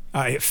tweaking.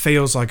 It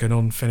feels like an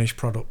unfinished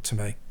product to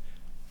me.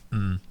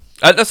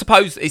 And I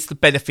suppose it's the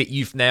benefit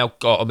you've now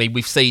got. I mean,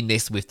 we've seen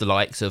this with the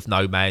likes of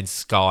No Man's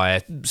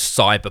Sky,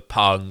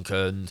 Cyberpunk,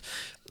 and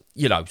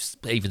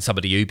even some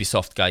of the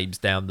Ubisoft games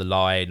down the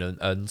line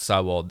and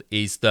so on,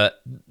 is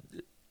that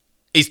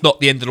it's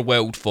not the end of the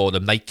world for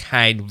them. They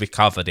can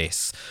recover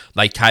this.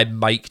 They can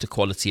make the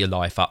quality of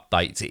life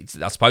updates.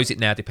 I suppose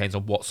it now depends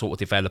on what sort of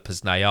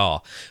developers they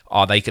are.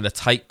 Are they going to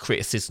take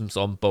criticisms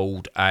on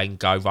board and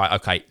go, right,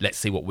 okay, let's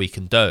see what we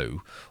can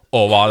do?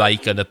 Or are they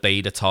going to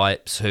be the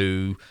types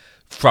who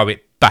throw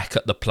it back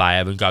at the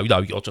player and go, no,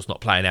 you're just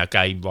not playing our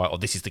game right, or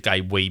this is the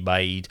game we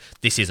made,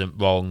 this isn't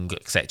wrong,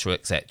 etc.,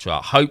 etc.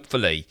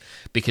 Hopefully,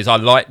 because I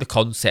like the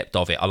concept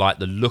of it, I like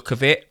the look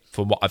of it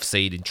from what I've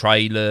seen in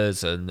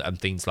trailers and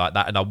things like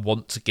that, and I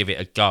want to give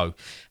it a go.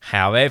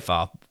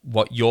 However,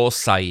 what you're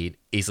saying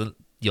isn't,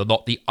 you're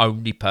not the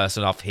only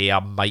person I've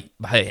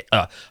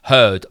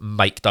heard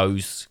make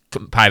those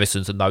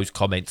comparisons and those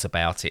comments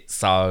about it.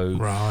 So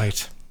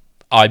right,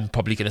 I'm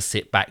probably going to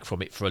sit back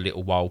from it for a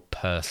little while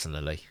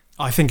personally.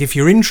 I think if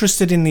you're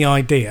interested in the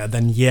idea,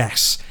 then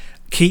yes,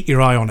 keep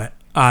your eye on it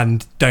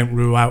and don't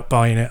rule out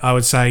buying it. I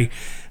would say,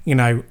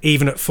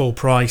 even at full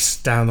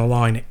price down the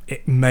line,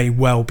 it may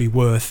well be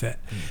worth it.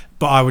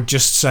 But I would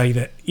just say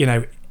that,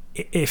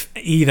 if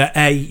either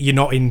A, you're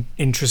not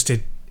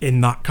interested in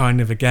that kind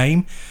of a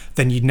game,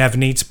 then you never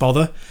need to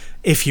bother.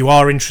 If you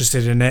are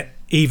interested in it,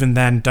 even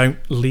then, don't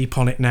leap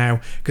on it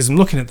now, because I'm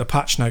looking at the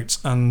patch notes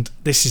and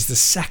this is the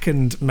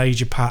second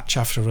major patch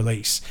after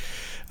release.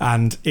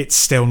 and it's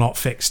still not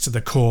fixed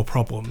the core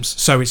problems.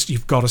 So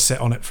you've got to sit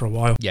on it for a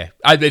while. Yeah.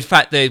 And in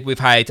fact, we've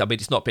had,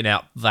 it's not been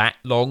out that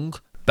long,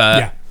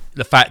 but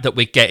the fact that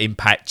we're getting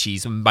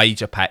patches and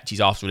major patches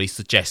after release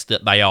suggests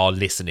that they are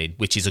listening,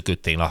 which is a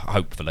good thing,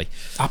 hopefully.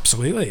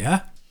 Absolutely,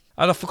 yeah.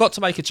 And I forgot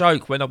to make a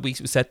joke when we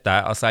said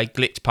that. I say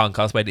Glitch Punk.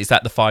 I went, is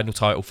that the final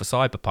title for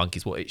Cyberpunk?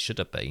 Is what it should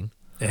have been.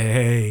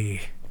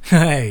 Hey.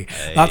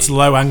 That's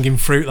low-hanging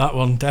fruit, that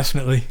one,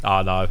 definitely.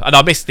 I know. And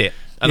I missed it.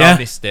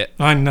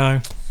 I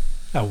know.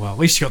 Oh, well, at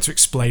least you got to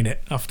explain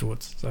it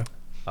afterwards. So.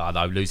 I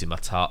know, losing my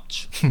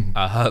touch.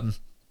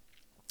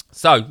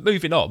 So,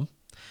 moving on.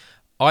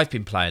 I've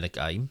been playing a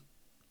game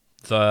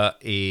that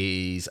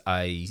is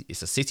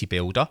it's a city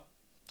builder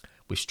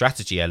with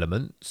strategy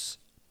elements,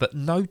 but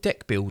no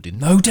deck building.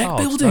 No deck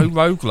building? No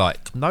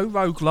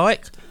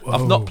roguelike. Whoa.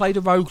 I've not played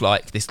a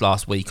roguelike this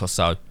last week or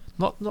so.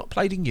 Not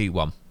played a new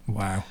one.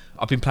 Wow.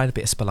 I've been playing a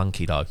bit of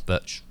Spelunky though,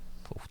 but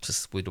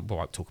we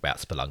won't talk about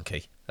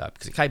Spelunky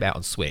because it came out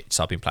on Switch,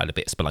 so I've been playing a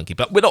bit of Spelunky.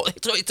 But we're not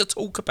here to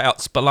talk about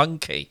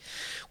Spelunky.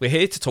 We're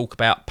here to talk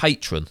about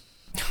Patron.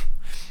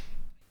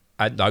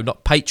 No,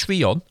 not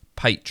Patreon.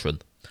 Patron,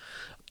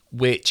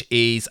 which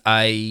is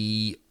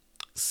a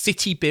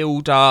city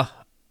builder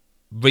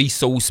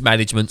resource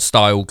management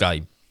style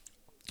game.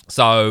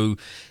 So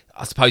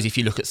I suppose if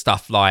you look at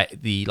stuff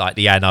like the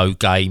Anno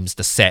games,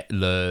 the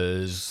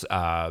Settlers,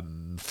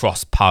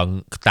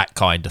 Frostpunk, that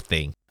kind of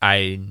thing,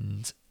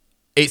 and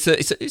it's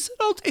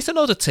an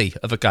oddity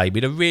of a game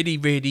in a really,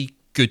 really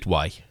good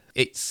way.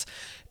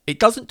 It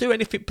doesn't do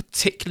anything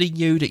particularly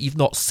new that you've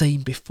not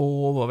seen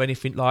before or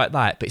anything like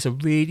that, but it's a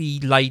really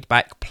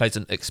laid-back,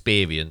 pleasant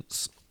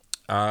experience.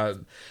 Now,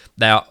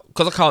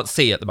 because I can't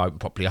see at the moment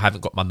properly, I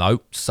haven't got my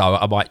notes, so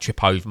I might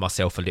trip over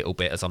myself a little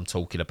bit as I'm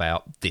talking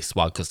about this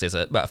one, because there's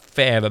a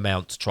fair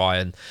amount to try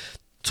and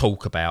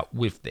talk about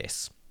with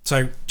this.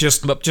 So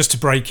just to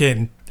break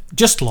in,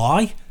 just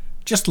lie.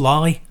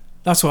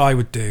 That's what I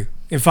would do.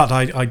 In fact,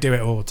 I do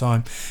it all the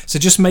time. So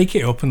just make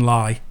it up and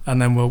lie,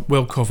 and then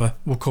we'll cover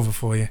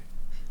for you.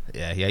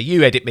 Yeah,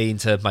 you edit me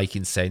into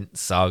making sense,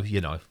 so, you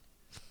know.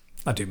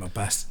 I do my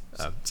best.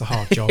 It's a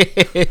hard job.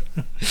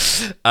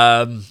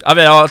 I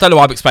don't know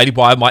why I'm explaining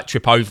why I might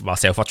trip over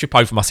myself. I trip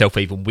over myself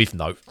even with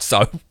notes,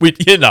 so,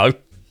 you know.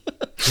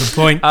 Good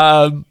point.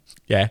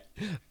 Yeah.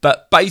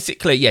 But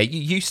basically,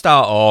 you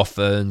start off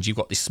and you've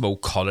got this small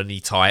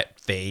colony type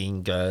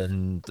thing,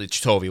 and the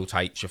tutorial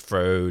takes you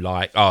through,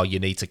 like, you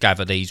need to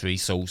gather these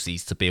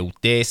resources to build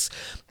this.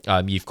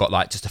 You've got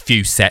like just a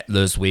few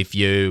settlers with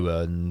you,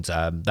 and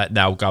that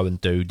now go and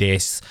do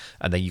this,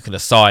 and then you can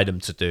assign them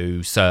to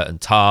do certain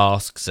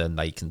tasks, and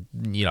they can,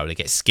 they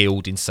get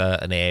skilled in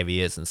certain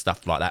areas and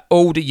stuff like that.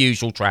 All the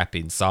usual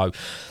trappings. So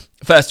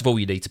first of all,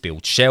 you need to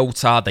build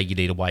shelter, then you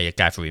need a way of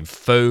gathering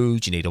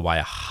food, you need a way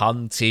of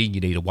hunting,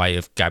 you need a way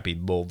of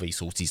grabbing more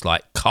resources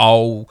like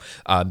coal,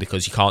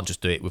 because you can't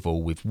just do it with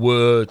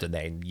wood, and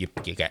then you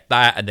get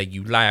that, and then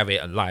you layer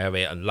it and layer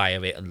it and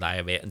layer it and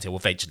layer it until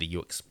eventually you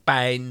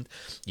expand,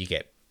 you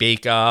get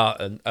bigger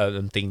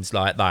and things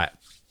like that.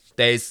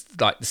 There's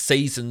like the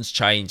seasons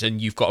change,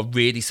 and you've got to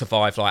really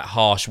survive like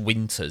harsh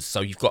winters,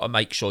 so you've got to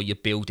make sure you're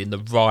building the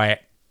right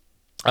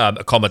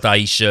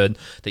accommodation,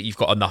 that you've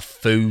got enough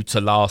food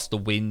to last the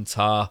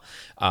winter.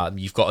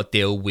 You've got to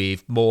deal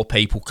with more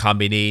people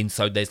coming in,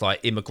 so there's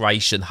like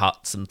immigration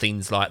huts and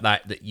things like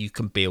that you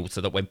can build,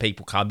 so that when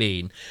people come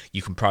in,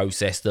 you can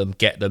process them,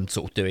 get them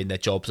sort of doing their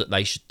jobs that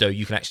they should do.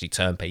 You can actually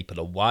turn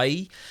people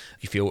away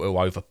if you feel it'll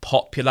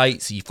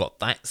overpopulate, so you've got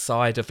that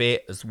side of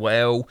it as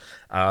well.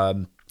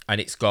 And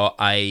it's got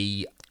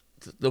the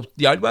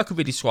only way I can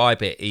really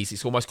describe it is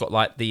it's almost got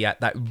like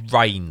that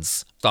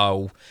Reigns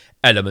style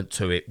element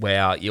to it,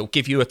 where it'll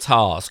give you a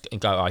task and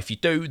go, if you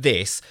do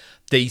this,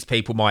 these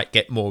people might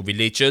get more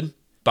religion,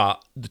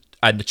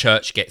 and the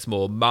church gets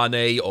more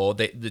money, or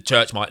the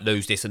church might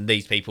lose this and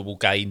these people will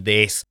gain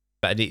this.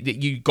 But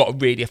you've got to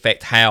really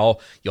affect how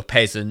your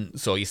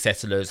peasants or your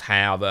settlers,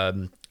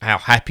 how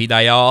happy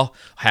they are,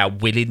 how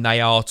willing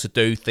they are to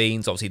do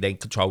things. Obviously, then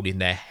controlling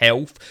their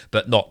health,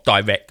 but not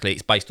directly.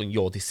 It's based on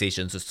your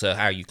decisions as to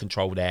how you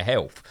control their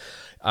health.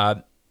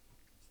 And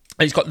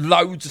it's got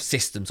loads of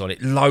systems on it,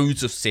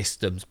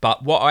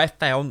 But what I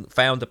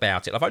found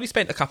about it, I've only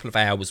spent a couple of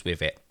hours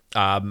with it.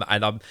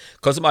 And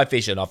because of my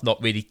vision, I've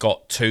not really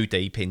got too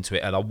deep into it,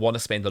 and I want to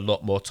spend a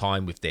lot more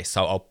time with this,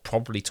 so I'll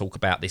probably talk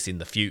about this in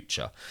the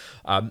future.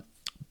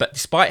 But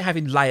despite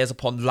having layers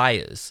upon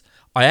layers,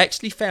 I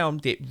actually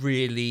found it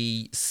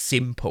really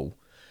simple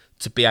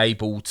to be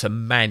able to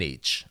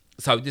manage.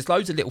 So there's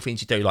loads of little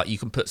things you do, like you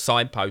can put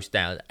signposts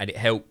down, and it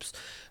helps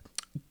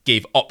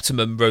give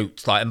optimum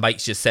routes, like, and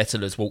makes your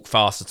settlers walk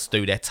faster to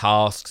do their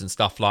tasks and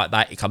stuff like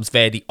that. It becomes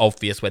very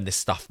obvious when there's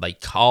stuff they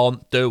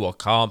can't do or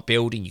can't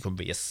build, and you can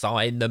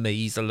reassign them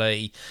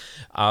easily.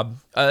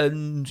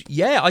 And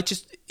yeah,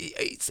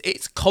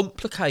 it's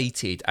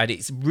complicated, and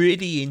it's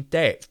really in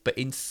depth, but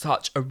in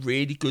such a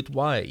really good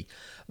way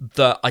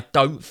that I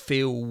don't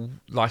feel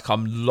like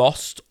I'm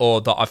lost,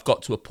 or that I've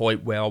got to a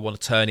point where I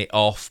want to turn it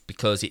off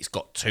because it's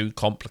got too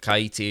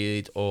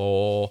complicated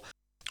or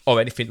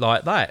anything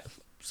like that.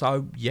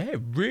 So, yeah,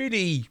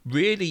 really,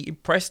 really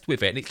impressed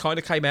with it. And it kind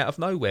of came out of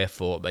nowhere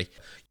for me.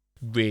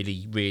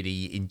 Really,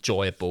 really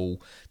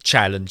enjoyable,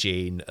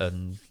 challenging,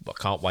 and I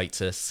can't wait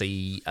to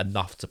see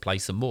enough to play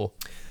some more.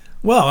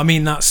 Well, I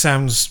mean, that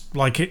sounds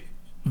like a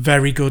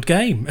very good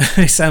game.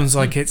 It sounds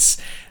like it's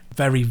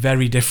very,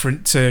 very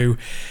different to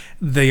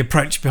the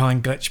approach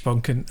behind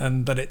Glitchpunk,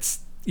 and that it's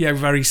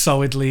very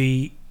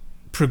solidly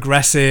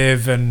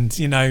progressive and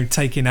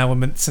taking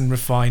elements and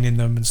refining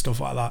them and stuff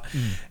like that.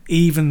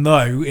 Even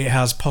though it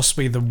has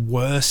possibly the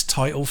worst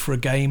title for a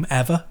game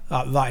ever,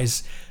 that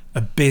is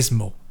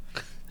abysmal.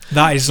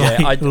 That is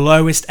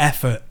lowest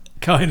effort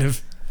kind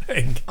of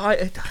thing.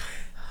 I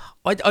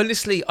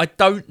honestly, I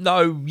don't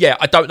know. Yeah,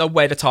 I don't know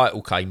where the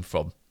title came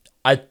from.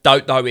 I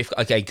don't know if,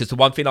 again, because the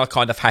one thing I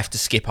kind of have to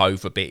skip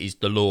over a bit is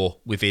the lore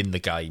within the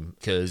game,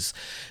 because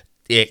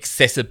the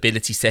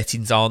accessibility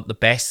settings aren't the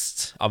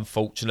best,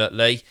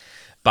 unfortunately,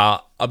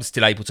 but I'm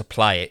still able to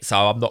play it,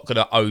 so I'm not going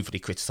to overly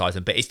criticise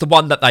them. But it's the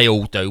one that they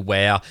all do,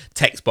 where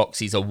text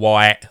boxes are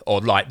white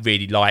or like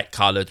really light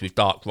coloured with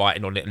dark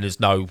writing on it, and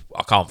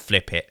I can't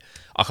flip it.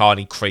 I can't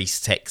increase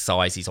text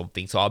sizes on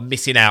things, so I'm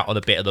missing out on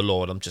a bit of the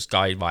lore, and I'm just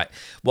going, right,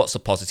 what's the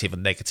positive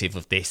and negative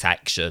of this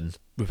action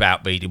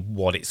without reading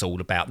what it's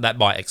all about? And that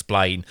might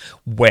explain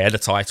where the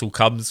title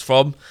comes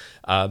from.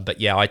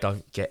 But yeah, I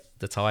don't get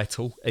the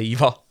title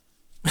either.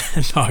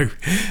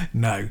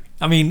 No.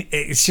 I mean,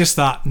 it's just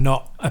that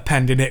not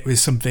appending it with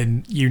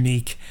something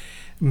unique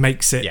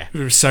makes it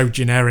so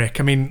generic.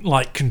 I mean,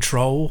 like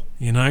Control,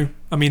 I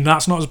mean,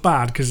 that's not as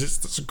bad because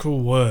it's a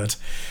cool word,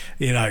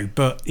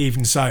 but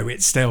even so,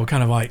 it's still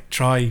kind of like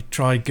try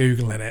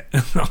Googling it.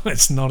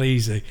 It's not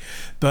easy.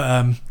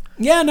 But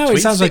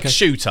it sounds like a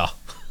shooter.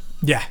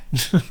 Yeah.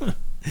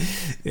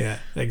 Yeah,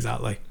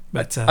 exactly.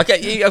 But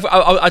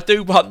I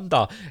do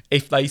wonder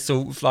if they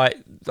sort of like,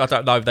 I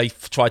don't know, they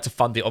tried to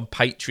fund it on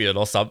Patreon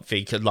or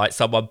something, and like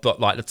someone put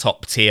like the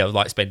top tier,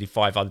 like spending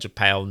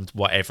 £500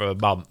 whatever a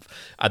month,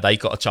 and they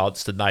got a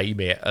chance to name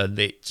it, and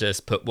it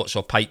just put what's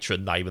your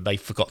patron name, and they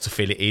forgot to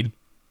fill it in.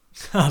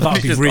 That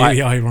would be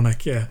really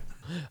ironic, yeah.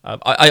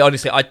 I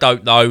honestly, I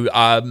don't know.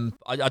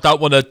 I don't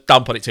want to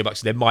dump on it too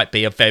much. There might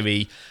be a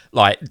very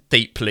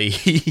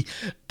deeply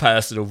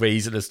personal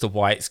reason as to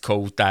why it's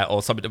called that,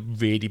 or something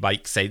that really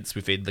makes sense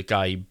within the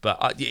game.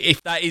 But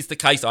if that is the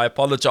case, I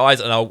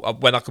apologise,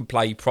 and when I can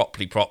play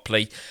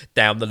properly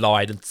down the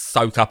line and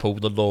soak up all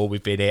the lore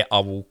within it, I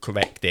will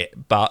correct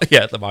it. But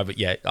yeah, at the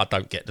moment, I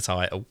don't get the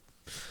title.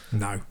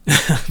 No,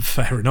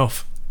 fair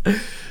enough.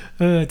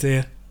 Oh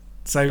dear.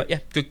 So, but yeah,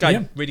 good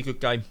game, really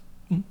good game.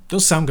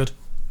 Does sound good.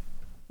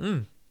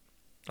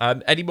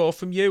 Any more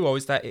from you, or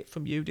is that it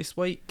from you this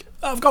week?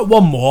 I've got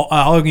one more.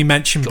 I'll only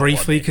mention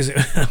briefly because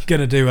I'm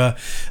going to do a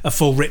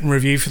full written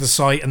review for the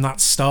site, and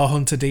that's Star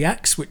Hunter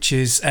DX, which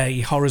is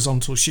a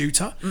horizontal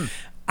shooter.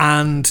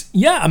 And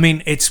I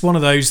mean, it's one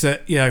of those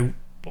that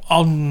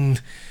on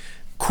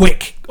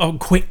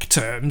quick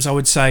terms, I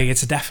would say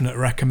it's a definite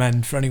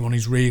recommend for anyone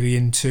who's really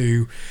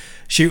into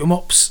shoot 'em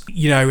ups.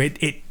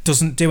 It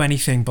doesn't do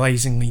anything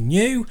blazingly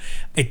new.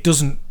 It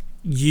doesn't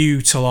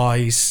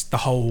utilise the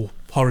whole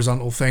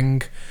horizontal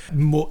thing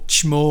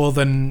much more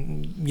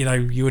than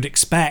you would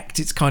expect.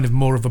 It's kind of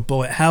more of a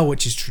bullet hell,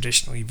 which is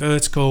traditionally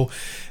vertical,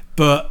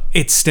 but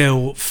it's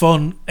still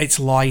fun.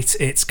 It's light.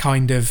 It's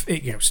kind of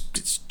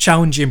it's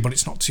challenging, but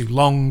it's not too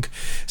long.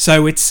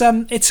 So it's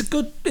a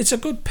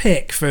good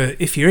pick for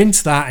if you're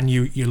into that and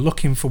you're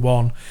looking for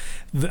one,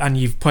 and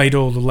you've played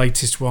all the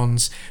latest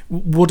ones.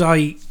 Would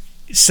I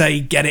say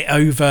get it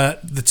over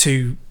the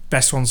two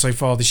best ones so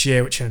far this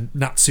year, which are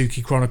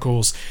Natsuki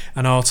Chronicles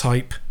and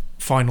R-Type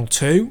Final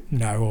 2?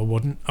 No, I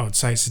wouldn't. I would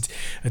say it's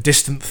a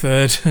distant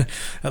third,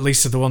 at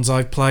least of the ones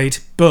I've played.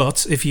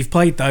 But if you've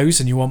played those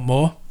and you want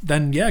more,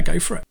 then go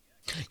for it.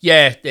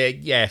 Yeah,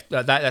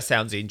 that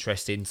sounds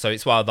interesting. So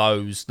it's one of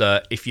those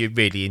that if you're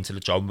really into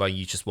the genre and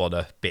you just want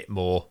a bit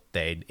more,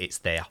 then it's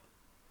there.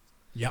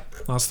 Yep,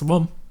 that's the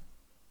one.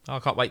 I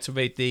can't wait to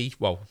read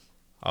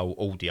I'll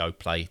audio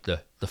play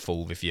the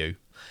full review.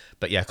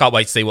 But yeah, I can't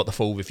wait to see what the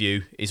full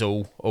review is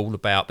all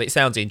about. But it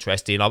sounds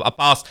interesting. I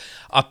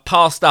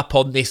passed up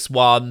on this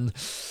one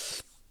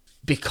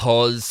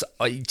because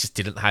I just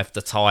didn't have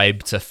the time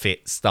to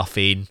fit stuff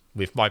in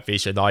with my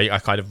vision. I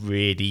kind of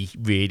really,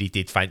 really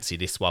did fancy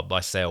this one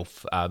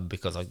myself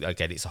because,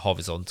 again, it's a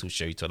horizontal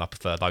shooter and I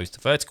prefer those to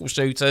vertical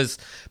shooters.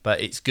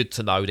 But it's good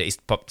to know that it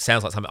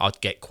sounds like something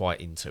I'd get quite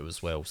into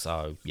as well.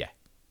 So, yeah.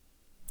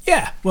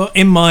 Yeah, well,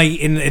 in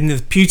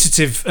the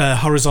putative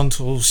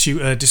horizontal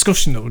shooter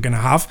discussion that we're going to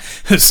have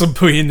at some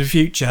point in the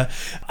future,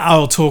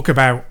 I'll talk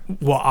about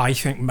what I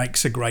think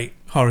makes a great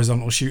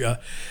horizontal shooter,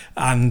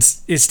 and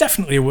it's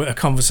definitely a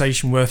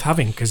conversation worth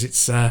having because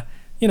it's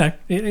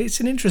it's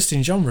an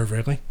interesting genre,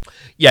 really.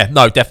 Yeah,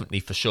 no,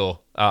 definitely for sure.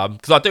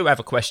 Because I do have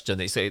a question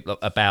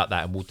about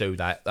that, and we'll do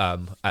that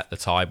at the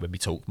time when we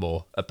talk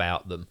more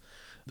about them.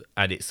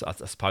 And it's, I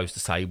suppose, the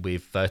same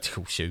with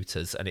vertical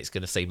shooters, and it's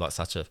going to seem like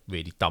such a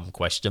really dumb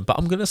question, but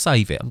I'm going to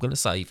save it. I'm going to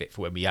save it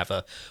for when we have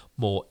a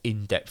more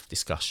in-depth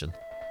discussion.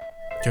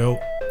 Cool.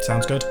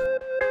 Sounds good.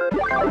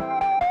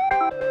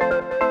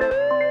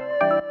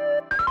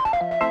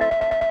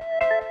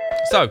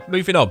 So,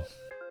 moving on.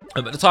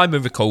 At the time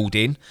of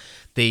recording,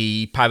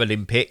 the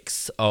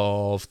Paralympics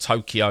of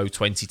Tokyo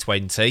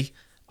 2020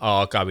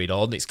 are going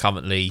on. It's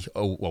currently,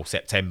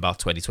 September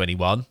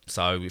 2021.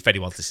 So if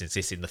anyone's listening to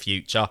this in the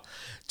future,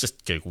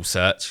 just Google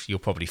search. You'll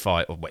probably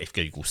find, if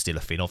Google's still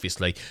a thing,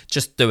 obviously,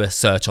 just do a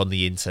search on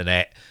the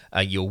internet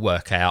and you'll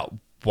work out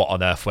what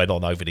on earth went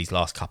on over these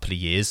last couple of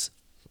years.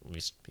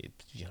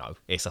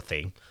 It's a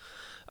thing.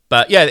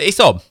 But yeah, it's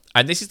on.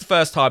 And this is the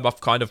first time I've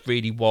kind of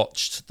really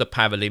watched the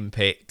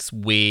Paralympics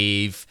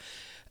with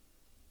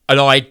an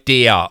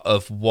idea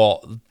of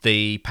what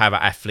the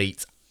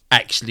para-athletes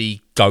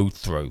actually go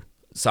through.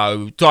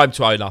 So, time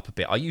to own up a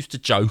bit. I used to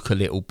joke a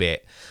little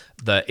bit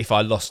that if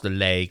I lost a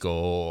leg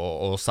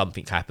or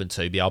something happened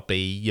to me, I'll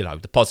be,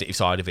 the positive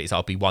side of it is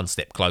I'll be one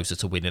step closer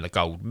to winning a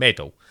gold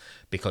medal,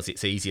 because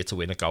it's easier to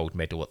win a gold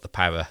medal at the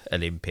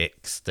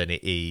Paralympics than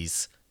it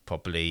is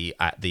probably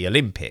at the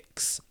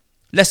Olympics.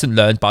 Lesson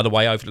learned, by the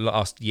way, over the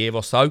last year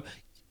or so,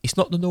 it's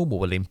not the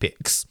normal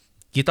Olympics.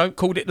 You don't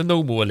call it the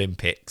normal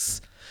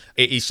Olympics.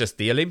 It is just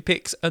the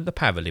Olympics and the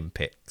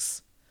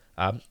Paralympics.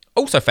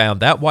 Also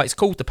found out why it's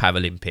called the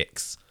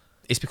Paralympics.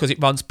 It's because it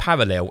runs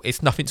parallel.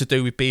 It's nothing to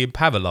do with being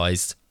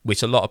paralysed,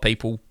 which a lot of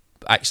people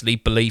actually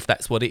believe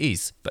that's what it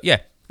is. But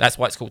yeah, that's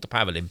why it's called the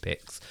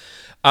Paralympics.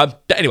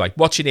 But anyway,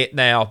 watching it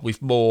now with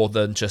more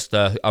than just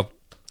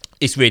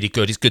it's really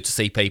good. It's good to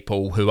see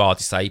people who are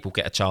disabled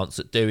get a chance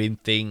at doing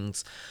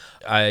things.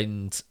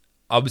 And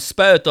I was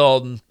spurred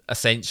on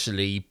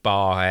essentially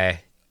by...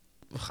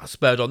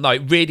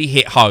 it really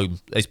hit home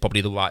is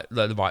probably the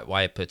right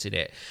way of putting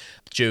it,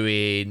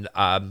 during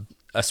a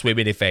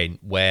swimming event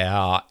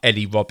where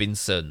Ellie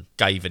Robinson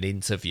gave an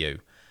interview,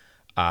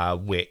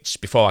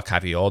 which, before I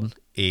carry on,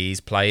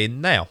 is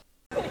playing now.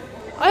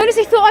 I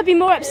honestly thought I'd be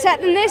more upset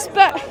than this,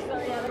 but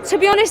to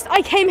be honest,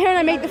 I came here and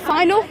I made the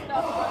final,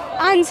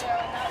 and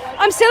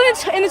I'm still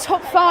in the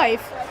top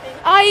 5.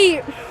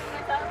 I'm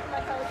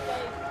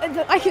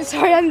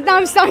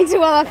starting to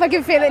well up, I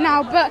can feel it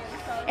now, but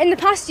in the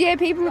past year,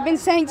 people have been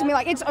saying to me,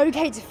 like, it's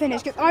okay to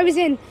finish, because I was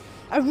in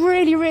a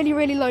really, really,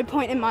 really low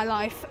point in my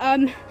life.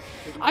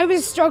 I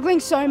was struggling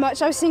so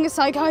much. I was seeing a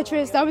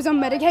psychiatrist. I was on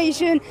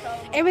medication.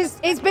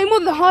 It's been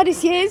one of the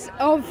hardest years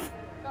of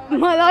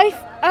my life.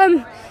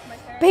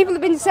 People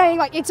have been saying,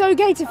 like, it's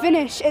okay to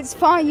finish. It's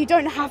fine. You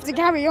don't have to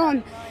carry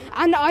on.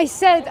 And I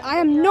said, I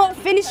am not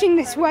finishing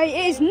this way.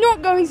 It is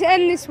not going to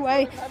end this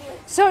way.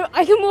 So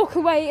I can walk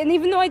away, and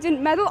even though I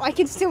didn't medal, I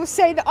can still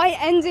say that I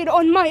ended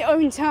on my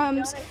own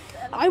terms.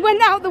 I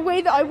went out the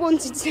way that I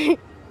wanted to.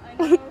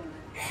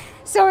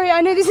 Sorry,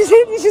 I know this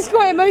is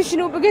quite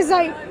emotional, because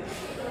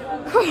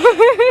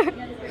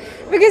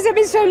because there've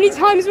been so many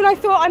times when I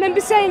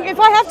remember saying, if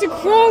I have to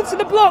crawl to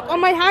the block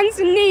on my hands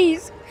and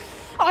knees,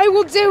 I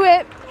will do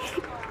it.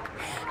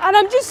 And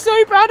I'm just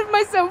so proud of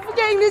myself for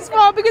getting this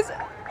far, because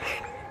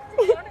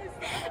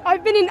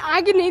I've been in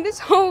agony this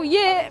whole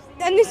year,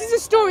 and this is a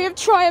story of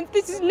triumph.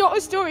 This is not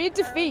a story of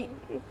defeat.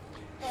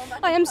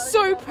 I am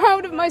so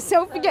proud of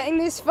myself for getting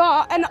this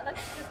far, and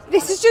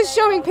this is just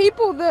showing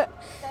people that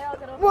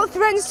what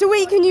threatens to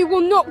weaken you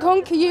will not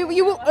conquer you.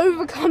 You will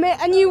overcome it,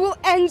 and you will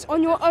end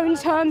on your own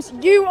terms.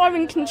 You are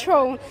in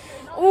control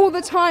all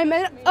the time,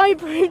 and I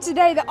proved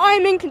today that I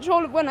am in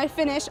control of when I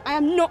finish. I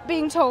am not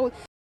being told.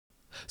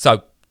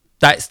 So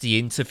that's the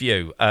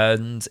interview,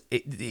 and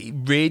it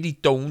really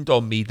dawned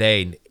on me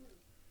then,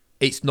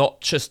 it's not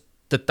just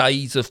the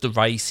days of the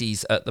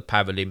races at the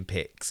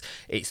Paralympics.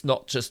 It's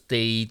not just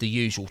the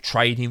usual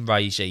training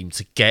regime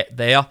to get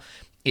there.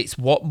 It's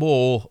what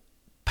more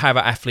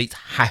para-athletes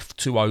have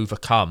to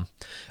overcome.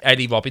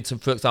 Ellie Robinson,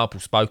 for example,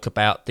 spoke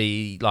about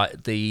the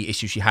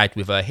issue she had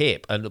with her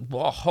hip, and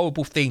what a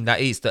horrible thing that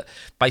is, that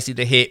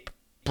basically the hip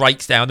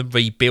breaks down and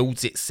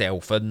rebuilds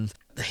itself, and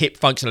the hip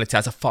functionality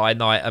has a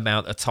finite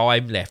amount of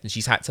time left, and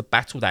she's had to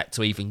battle that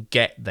to even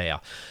get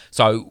there.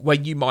 So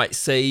when you might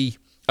see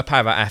a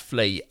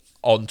para-athlete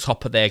on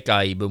top of their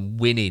game and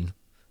winning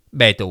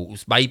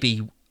medals,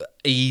 maybe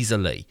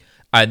easily,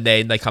 and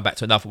then they come back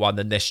to another one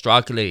and they're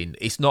struggling,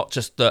 it's not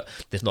just that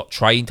they've not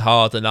trained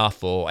hard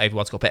enough or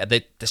everyone's got better,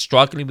 they're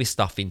struggling with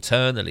stuff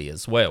internally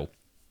as well.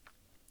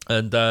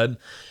 And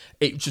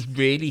it just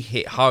really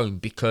hit home,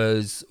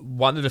 because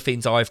one of the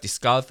things I've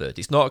discovered,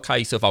 it's not a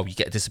case of, you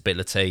get a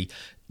disability,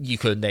 you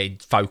can then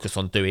focus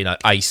on doing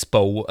a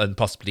sport and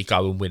possibly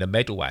go and win a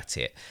medal at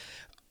it.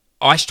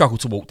 I struggle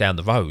to walk down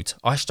the road.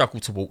 I struggle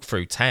to walk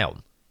through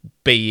town,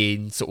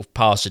 being sort of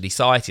partially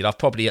sighted. I've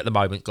probably at the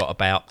moment got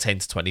about 10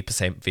 to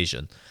 20%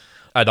 vision.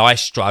 And I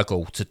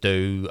struggle to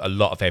do a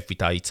lot of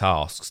everyday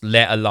tasks,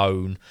 let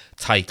alone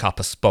take up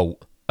a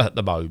sport at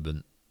the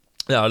moment.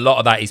 Now, a lot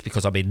of that is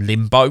because I'm in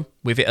limbo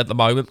with it at the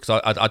moment,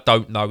 because I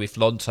don't know if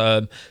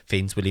long-term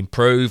things will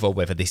improve or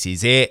whether this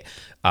is it.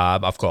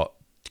 I've got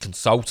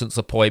consultants'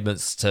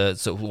 appointments to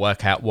sort of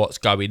work out what's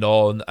going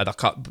on, and I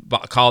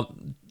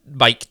can't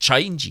make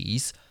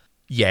changes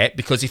yet,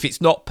 because if it's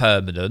not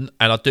permanent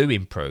and I do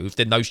improve,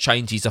 then those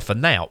changes are for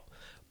now.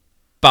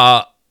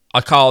 But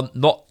I can't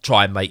not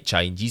try and make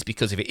changes,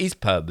 because if it is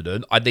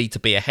permanent, I need to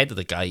be ahead of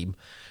the game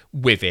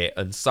with it,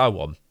 and so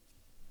on.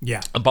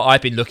 Yeah. But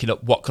I've been looking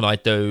at what can I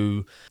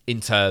do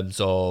in terms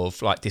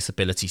of like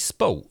disability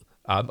sport.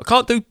 I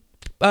can't do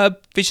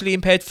visually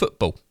impaired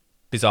football,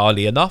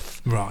 bizarrely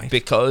enough. Right.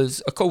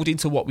 Because according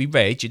to what we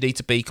read, you need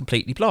to be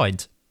completely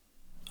blind.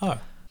 Oh.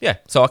 Yeah,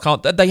 so I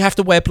can't. They have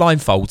to wear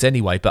blindfolds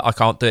anyway, but I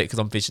can't do it because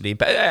I'm visually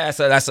impaired. Yeah,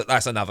 so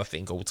that's another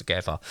thing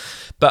altogether.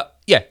 But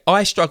yeah,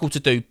 I struggle to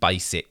do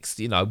basics.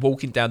 You know,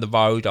 walking down the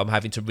road, I'm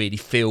having to really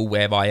feel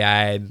where I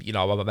am. You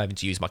know, I'm having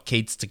to use my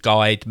kids to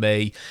guide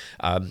me.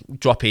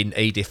 Dropping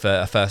Edith for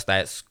her first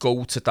day at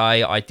school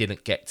today, I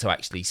didn't get to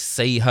actually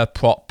see her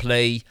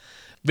properly.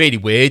 Really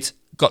weird.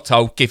 Got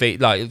told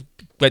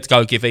went to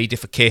go give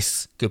Edith a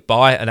kiss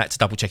goodbye, and had to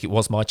double check it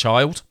was my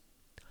child.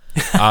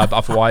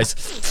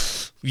 Otherwise.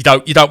 You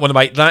don't want to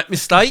make that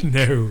mistake.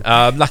 No.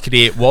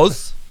 Luckily, it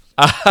was.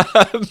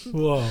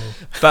 Whoa.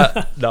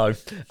 But no.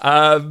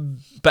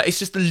 But it's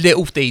just the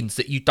little things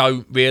that you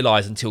don't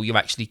realise until you're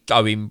actually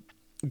going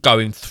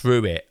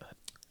through it.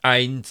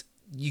 And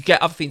you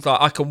get other things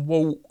like I can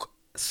walk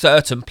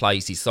certain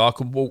places. So I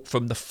can walk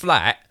from the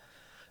flat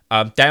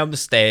down the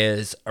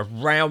stairs,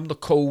 around the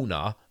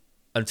corner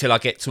until I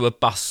get to a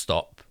bus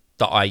stop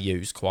that I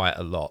use quite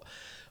a lot.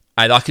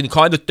 And I can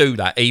kind of do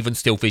that even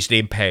still visually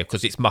impaired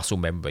because it's muscle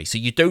memory. So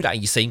you do that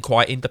and you seem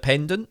quite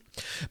independent.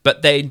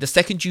 But then the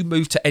second you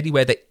move to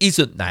anywhere that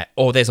isn't that,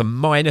 or there's a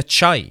minor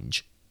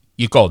change,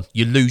 you're gone.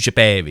 You lose your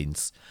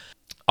bearings.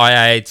 I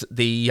had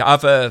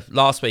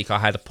last week I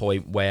had a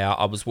point where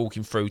I was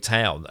walking through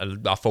town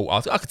and I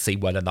thought I could see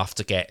well enough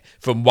to get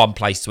from one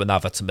place to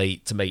another to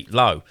meet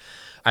Lo.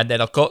 And then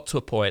I got to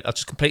a point, I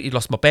just completely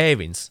lost my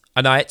bearings.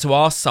 And I had to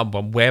ask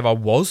someone where I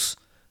was.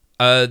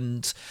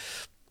 And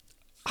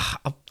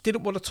I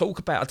didn't want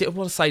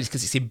to say this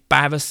because it's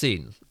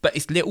embarrassing, but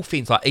it's little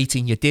things like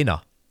eating your dinner.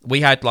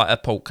 We had like a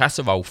pork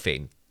casserole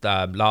thing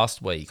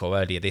last week or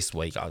earlier this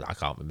week, I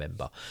can't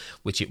remember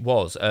which it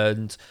was,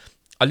 and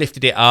I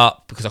lifted it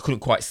up because I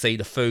couldn't quite see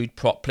the food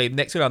properly.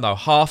 Next thing I know,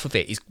 half of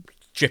it is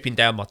dripping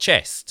down my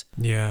chest.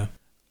 Yeah.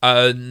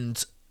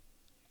 And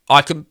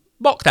I can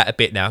mock that a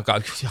bit now. Go, I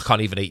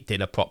can't even eat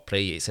dinner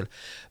properly.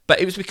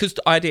 But it was because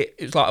it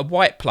was like a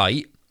white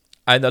plate,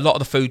 and a lot of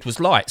the food was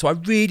light, so I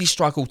really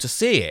struggled to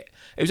see it.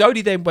 It was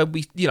only then when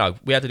we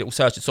had a little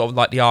search at sort of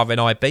like the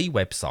RNIB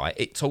website.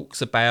 It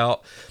talks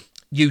about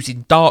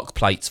using dark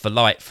plates for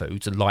light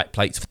foods and light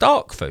plates for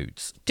dark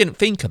foods. Didn't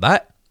think of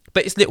that,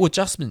 but it's little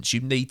adjustments you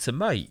need to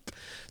make.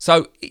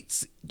 So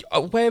it's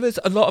whereas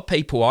a lot of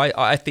people,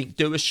 I think,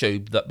 do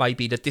assume that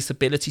maybe the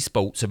disability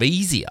sports are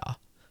easier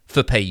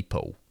for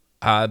people.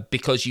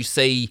 Because you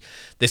see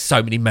there's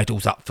so many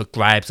medals up for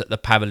grabs at the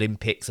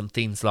Paralympics and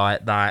things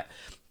like that.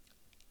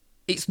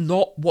 It's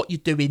not what you're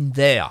doing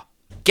there.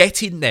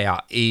 Getting there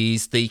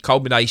is the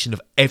culmination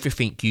of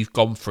everything you've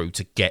gone through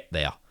to get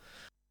there.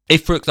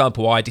 If, for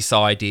example, I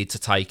decided to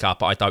take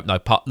up,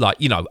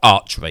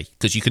 archery,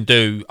 because you can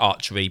do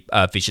archery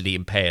visually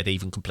impaired,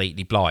 even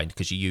completely blind,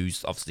 because you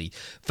use, obviously,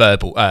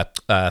 verbal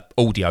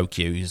audio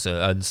cues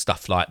and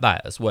stuff like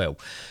that as well.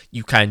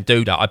 You can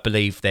do that. I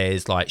believe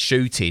there's, like,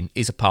 shooting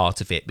is a part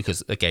of it,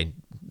 because, again,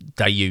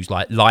 they use,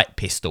 like, light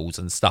pistols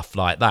and stuff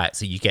like that,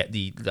 so you get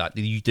you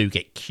do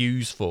get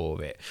cues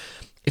for it.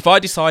 If I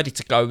decided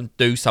to go and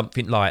do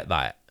something like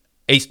that,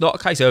 it's not a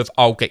case of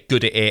I'll get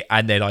good at it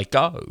and then I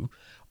go.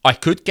 I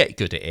could get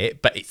good at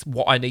it, but it's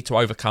what I need to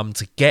overcome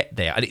to get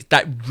there. And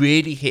that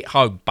really hit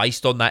home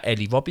based on that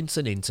Ellie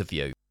Robinson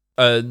interview.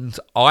 And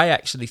I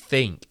actually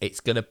think it's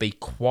going to be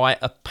quite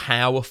a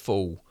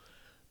powerful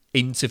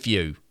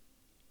interview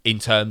in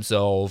terms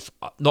of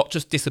not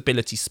just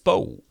disability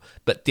sport,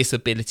 but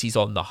disabilities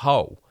on the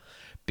whole.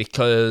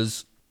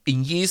 Because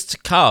in years to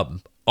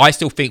come, I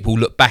still think we'll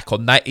look back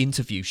on that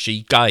interview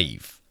she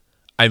gave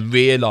and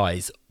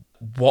realise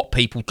what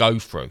people go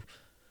through,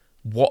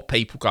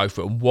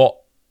 and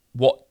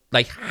what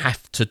they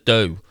have to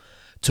do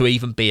to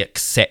even be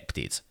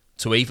accepted,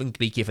 to even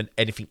be given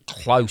anything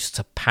close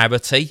to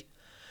parity.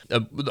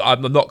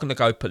 I'm not going to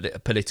go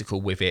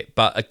political with it,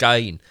 but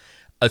again,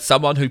 as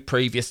someone who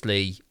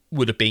previously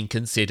would have been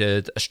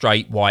considered a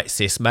straight white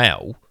cis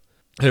male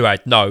who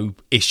had no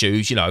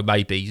issues,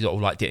 maybe sort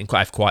of like didn't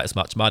have quite as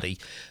much money,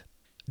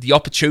 the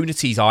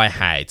opportunities I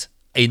had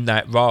in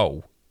that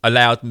role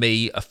allowed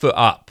me a foot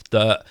up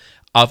that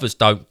others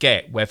don't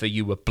get, whether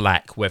you were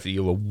black, whether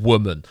you're a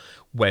woman,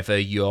 whether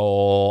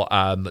you're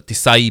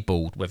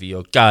disabled, whether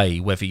you're gay,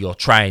 whether you're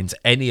trans,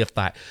 any of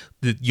that.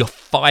 You're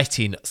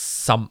fighting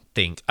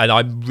something, and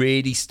I'm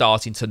really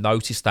starting to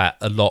notice that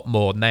a lot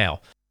more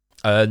now.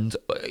 And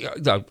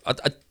I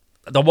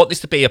want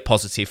this to be a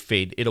positive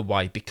thing in a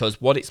way,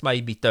 because what it's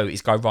made me do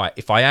is go, right,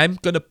 if I am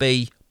going to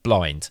be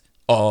blind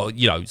or,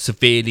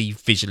 severely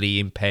visually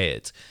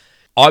impaired,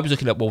 I was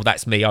looking at, well,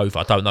 that's me over.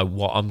 I don't know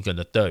what I'm going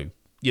to do.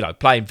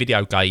 Playing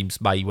video games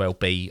may well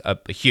be a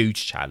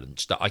huge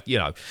challenge that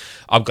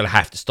I'm going to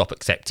have to stop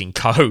accepting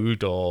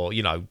code or,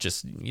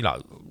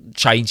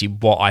 changing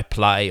what I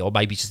play, or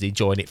maybe just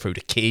enjoying it through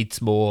the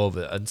kids more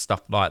and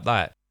stuff like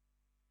that.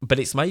 But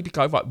it's maybe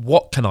go, right,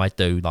 what can I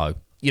do though?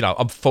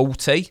 I'm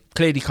 40,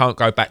 clearly can't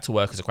go back to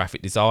work as a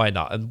graphic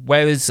designer. And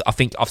whereas I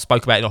think I've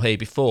spoke about it on here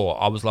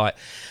before, I was like,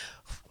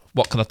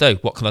 what can I do?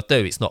 What can I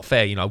do? It's not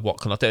fair, what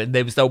can I do? And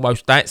there was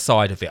almost that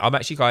side of it. I'm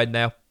actually going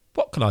now,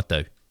 what can I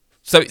do?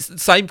 So it's the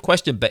same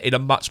question, but in a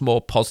much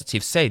more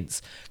positive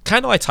sense.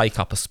 Can I take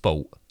up a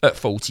sport at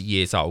 40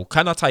 years old?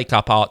 Can I take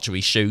up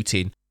archery,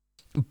 shooting,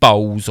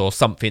 bowls or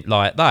something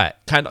like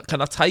that? Can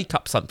I take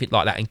up something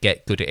like that and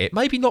get good at it?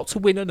 Maybe not to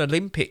win an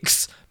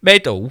Olympics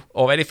medal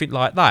or anything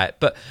like that,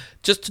 but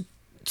just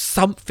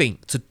something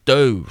to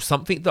do,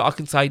 something that I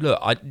can say,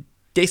 look,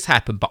 this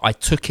happened, but I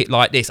took it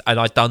like this and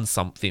I done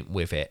something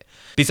with it.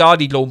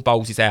 Bizarrely, lawn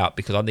bowls is out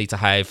because I need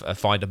to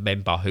find a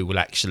member who will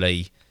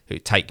actually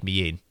take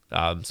me in.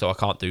 So I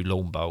can't do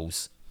lawn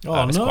bowls.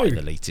 Oh, it's no. quite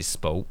an elitist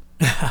sport.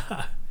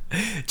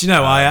 Do you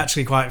know, I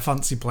actually quite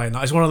fancy playing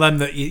that. It's one of them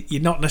that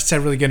you're not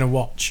necessarily going to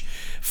watch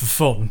for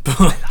fun,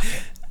 but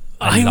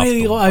I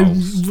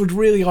would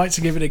really like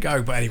to give it a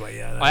go. But anyway,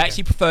 yeah. I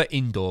actually prefer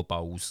indoor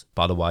bowls,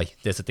 by the way.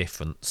 There's a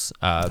difference.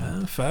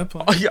 Fair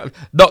play.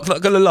 Not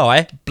going to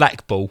lie,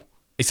 Black Ball.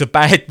 It's a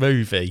bad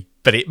movie,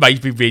 but it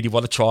made me really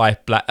want to try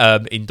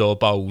indoor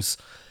bowls.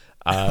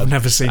 I've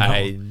never seen that.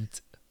 And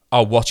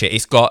I'll watch it.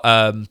 It's got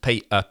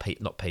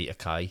not Peter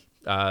Kay.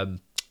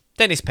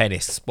 Dennis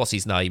Pennis. What's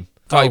his name?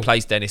 Guy who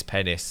plays Dennis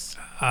Pennis.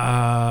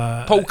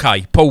 Paul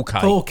Kay. Paul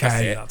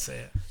Kay. That's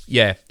it.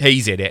 Yeah,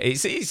 he's in it.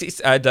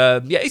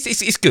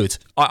 It's good.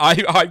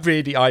 I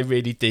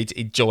really did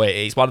enjoy it.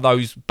 It's one of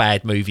those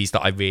bad movies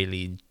that I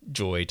really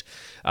enjoyed.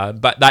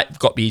 But that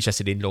got me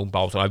interested in lawn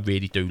bowls, and I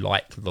really do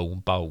like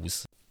lawn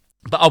bowls.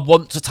 But I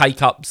want to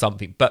take up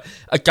something. But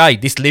again,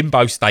 this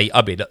limbo state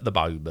I'm in at the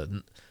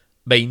moment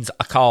means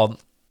I can't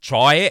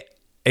try it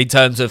in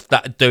terms of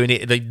doing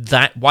it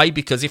that way,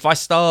 because if I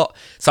start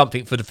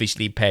something for the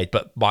visually impaired,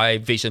 but my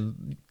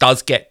vision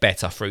does get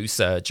better through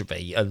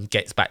surgery and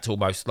gets back to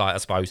almost like, I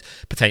suppose,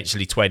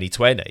 potentially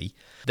 2020,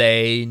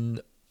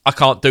 then I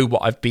can't do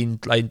what I've been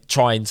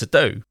trying to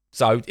do.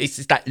 So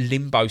it's that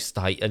limbo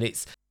state, and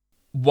it's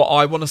what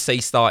I want to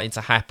see starting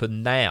to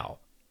happen now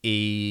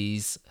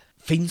is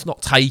things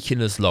not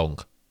taking as long.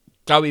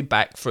 Going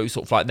back through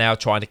sort of like now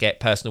trying to get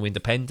personal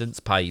independence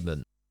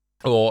payment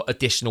or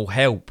additional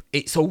help,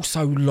 it's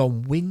also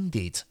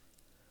long-winded.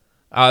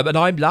 And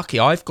I'm lucky,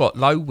 I've got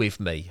Lo with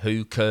me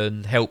who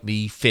can help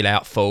me fill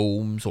out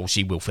forms, or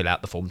she will fill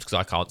out the forms because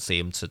I can't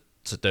see them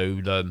to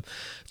do them.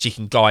 She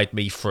can guide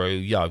me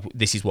through,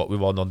 this is what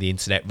we're on the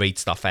internet, read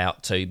stuff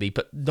out to me,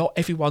 but not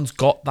everyone's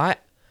got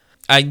that.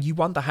 And you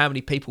wonder how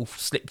many people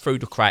slip through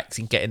the cracks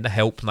in getting the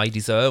help they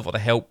deserve or the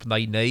help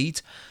they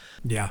need.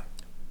 Yeah.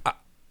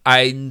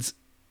 And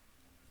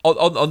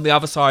on the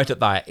other side of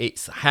that,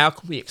 it's how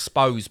can we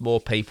expose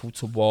more people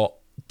to what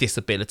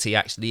disability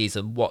actually is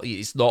and what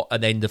it's not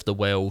an end of the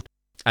world,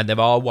 and there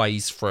are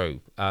ways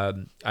through.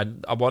 And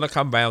I want to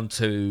come round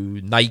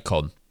to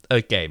Nacon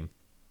again,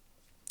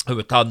 who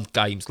have done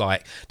games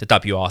like the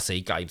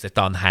WRC games. They've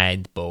done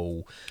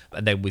handball,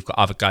 and then we've got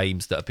other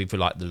games that have been for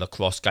like the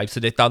lacrosse games.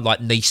 So they've done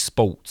like niche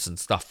sports and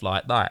stuff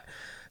like that.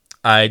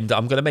 And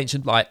I'm going to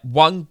mention like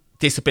one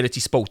disability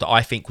sport that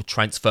I think would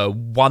transfer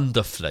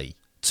wonderfully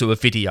to a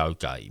video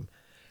game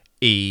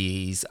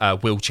is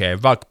wheelchair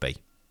rugby,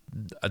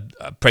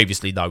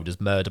 previously known as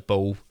murder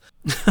ball,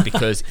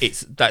 because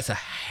that's a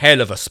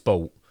hell of a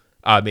sport.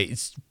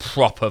 It's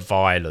proper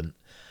violent.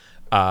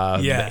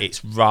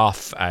 It's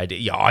rough, and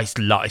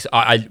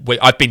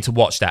I've been to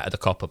watch that at the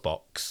Copper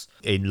Box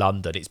in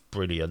London. It's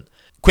brilliant.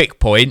 Quick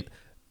point: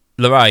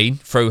 Lorraine,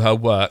 through her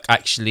work,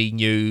 actually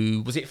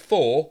knew. Was it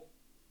 4?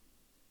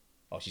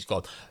 Oh, she's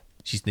gone.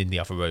 She's in the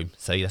other room.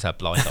 See, that's how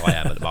blind I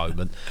am at the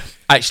moment.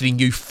 Actually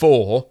knew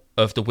 4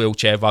 of the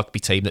wheelchair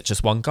rugby team that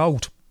just won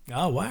gold.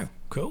 Oh, wow.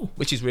 Cool.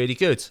 Which is really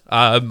good.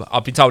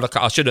 I've been told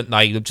I shouldn't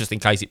name them just in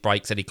case it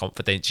breaks any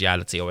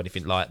confidentiality or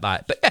anything like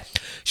that. But yeah,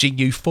 she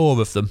knew 4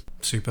 of them.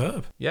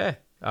 Superb. Yeah.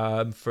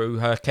 Through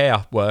her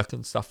care work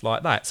and stuff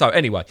like that. So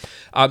anyway,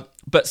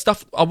 but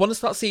stuff, I want to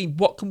start seeing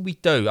what can we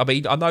do. I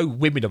mean, I know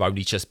women are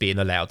only just being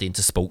allowed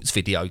into sports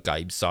video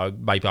games, so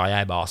maybe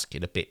I am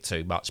asking a bit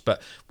too much,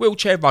 but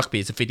wheelchair rugby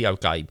is a video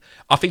game.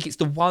 I think it's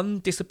the one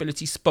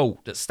disability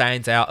sport that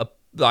stands out,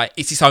 like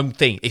it's its own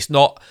thing. It's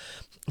not,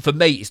 for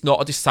me, it's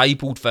not a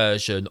disabled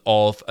version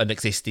of an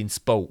existing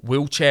sport.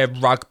 Wheelchair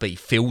rugby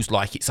feels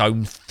like its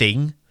own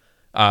thing,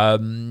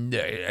 and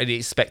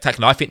it's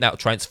spectacular. I think that'll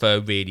transfer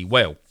really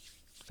well.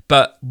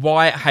 But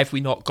why have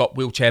we not got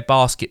wheelchair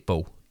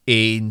basketball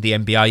in the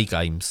NBA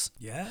games?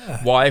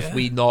 Yeah. Why have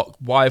we not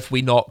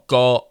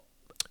got,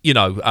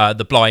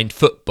 the blind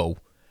football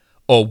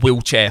or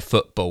wheelchair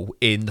football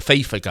in the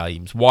FIFA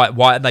games? Why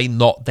are they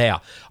not there?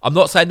 I'm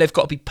not saying they've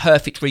got to be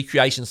perfect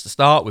recreations to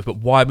start with, but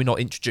why are we not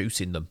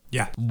introducing them?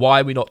 Yeah.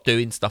 Why are we not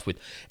doing stuff with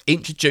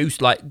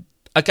introduce, like,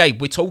 again,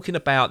 we're talking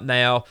about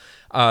now,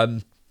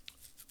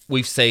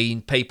 we've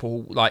seen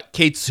people like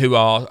kids who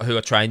are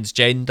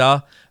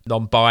transgender,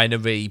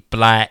 non-binary,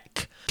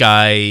 black,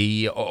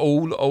 gay,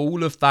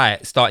 all of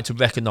that starting to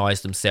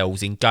recognise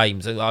themselves in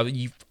games. And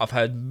I've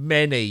heard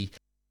many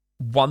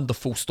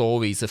wonderful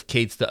stories of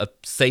kids that have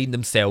seen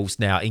themselves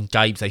now in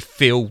games they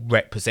feel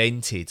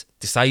represented.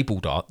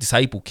 Disabled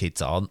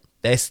kids aren't.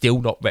 They're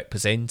still not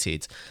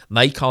represented.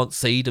 They can't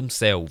see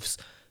themselves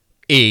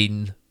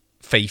in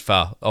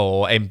FIFA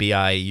or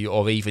NBA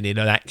or even in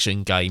an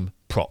action game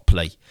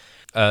properly.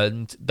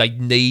 And they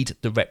need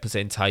the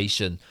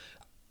representation.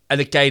 And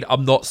again,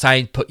 I'm not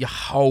saying put your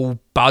whole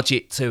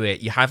budget to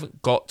it. You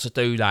haven't got to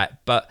do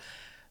that. But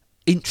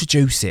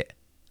introduce it.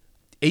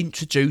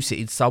 Introduce it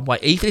in some way.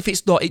 Even if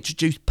it's not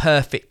introduced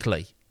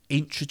perfectly,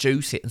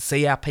 introduce it and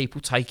see how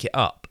people take it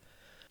up.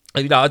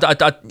 You know,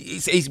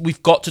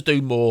 we've got to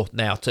do more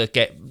now to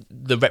get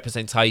the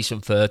representation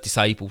for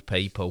disabled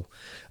people,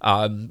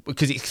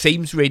 because it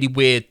seems really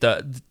weird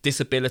that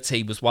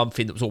disability was one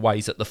thing that was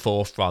always at the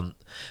forefront.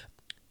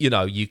 You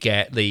know, you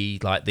get the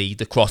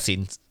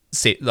crossing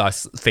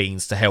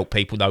things to help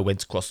people know when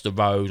to cross the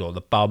road, or the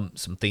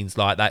bumps and things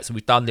like that. So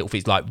we've done little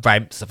things like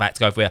ramps, the fact to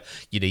go where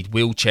you need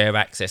wheelchair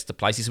access to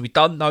places. So we've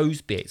done those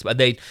bits, but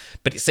it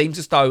seems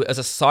as though as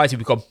a society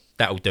we've gone,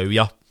 that'll do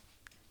ya.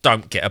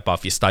 Don't get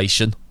above your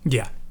station.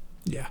 Yeah.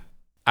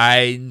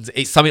 And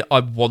it's something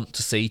I want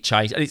to see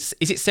change. And is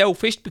it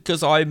selfish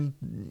because I'm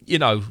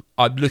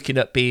looking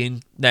at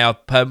being now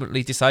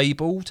permanently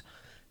disabled?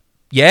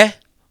 Yeah.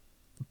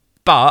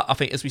 But I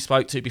think, as we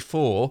spoke to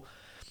before,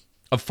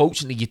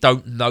 unfortunately, you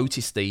don't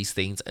notice these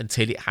things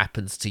until it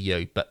happens to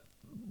you. But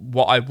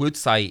what I would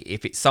say,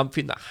 if it's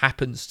something that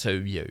happens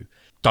to you,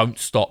 don't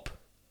stop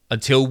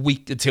until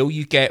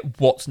you get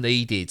what's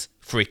needed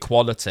for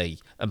equality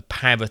and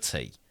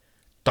parity.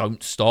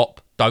 Don't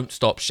stop. Don't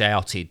stop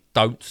shouting.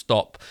 Don't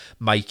stop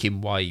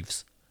making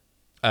waves.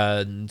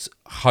 And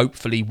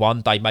hopefully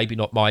one day, maybe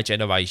not my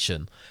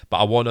generation, but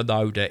I want to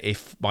know that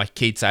if my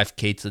kids have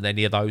kids and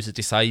any of those are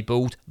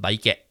disabled, they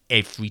get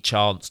every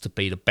chance to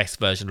be the best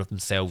version of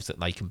themselves that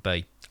they can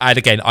be. And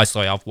again, I've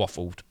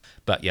waffled,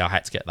 but yeah, I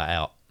had to get that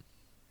out.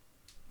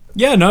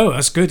 Yeah, no,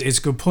 that's good. It's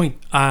a good point.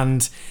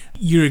 And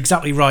you're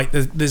exactly right.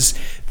 There's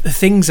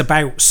things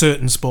about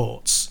certain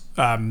sports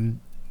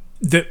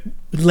that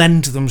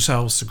lend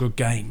themselves to good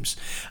games.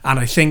 And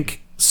I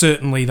think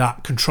certainly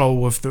that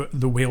control of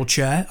the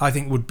wheelchair, I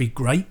think, would be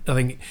great. I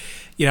think,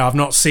 I've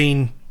not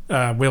seen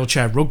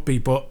wheelchair rugby,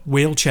 but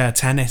wheelchair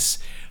tennis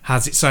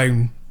has its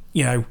own,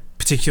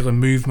 particular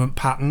movement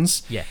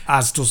patterns,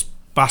 as does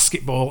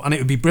basketball. And it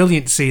would be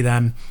brilliant to see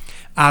them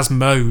as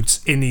modes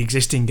in the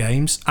existing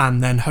games,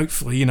 and then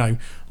hopefully,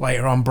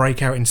 later on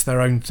break out into their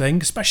own thing,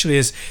 especially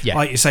as,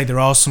 like you say, there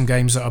are some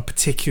games that are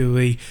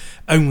particularly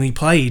only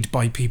played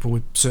by people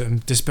with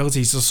certain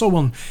disabilities. I saw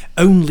one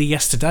only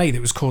yesterday that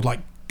was called, I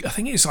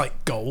think it's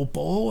like goal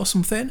ball or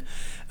something.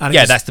 And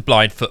that's the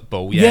blind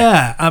football,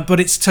 but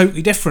it's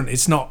totally different.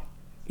 It's not,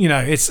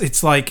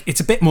 it's like,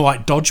 it's a bit more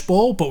like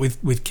dodgeball, but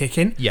with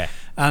kicking. Yeah.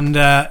 And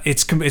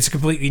it's a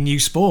completely new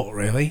sport,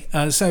 really.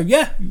 So,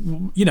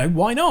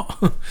 why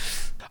not?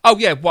 Oh,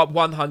 yeah,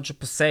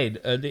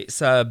 100%. And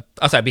it's,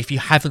 if you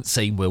haven't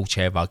seen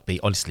wheelchair rugby,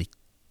 honestly,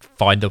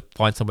 find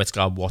somewhere to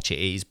go and watch it.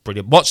 It is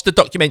brilliant. Watch the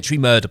documentary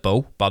Murder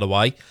Ball, by the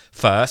way,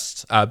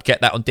 first.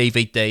 Get that on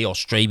DVD or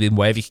streaming,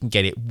 wherever you can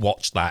get it.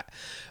 Watch that.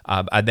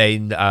 And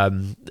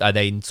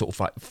then sort of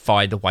like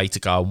find a way to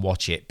go and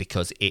watch it,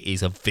 because it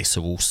is a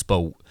visceral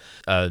sport.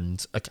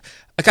 And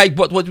okay,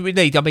 what do we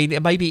need? I mean,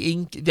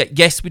 maybe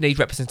yes, we need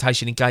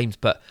representation in games,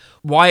 but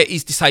why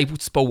is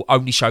disabled sport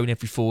only shown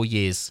every 4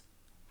 years?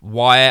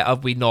 Why are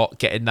we not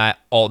getting that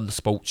on the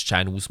sports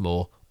channels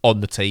more, on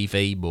the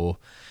TV more?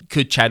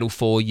 Could Channel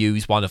 4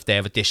 use one of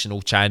their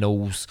additional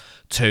channels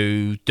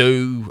to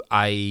do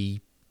a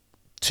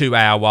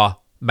 2-hour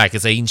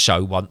magazine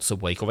show once a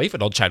week, or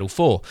even on Channel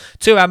 4,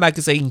 2-hour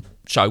magazine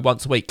show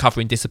once a week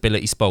covering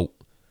disability sport?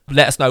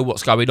 Let us know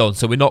what's going on,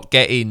 so we're not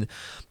getting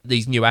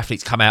these new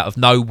athletes come out of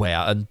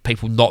nowhere and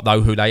people not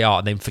know who they are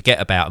and then forget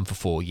about them for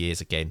 4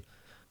 years again.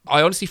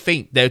 I honestly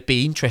think there'd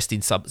be interest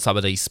in some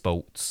of these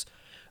sports,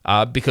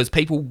 because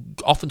people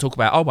often talk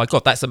about, oh my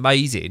God, that's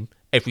amazing,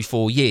 every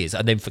 4 years,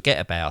 and then forget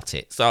about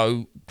it.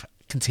 So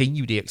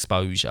continue the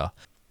exposure.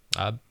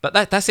 But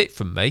that's it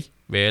from me,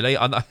 really.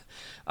 I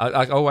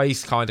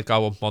always kind of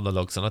go on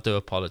monologues, and I do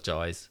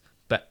apologise.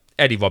 But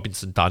Eddie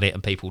Robinson done it,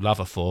 and people love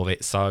her for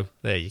it. So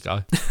there you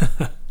go.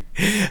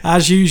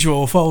 As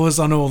usual, follow us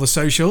on all the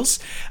socials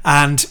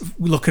and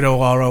look at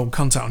all our old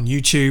content on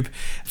YouTube.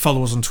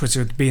 Follow us on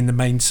Twitter, being the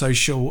main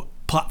social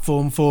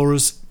platform for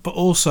us. But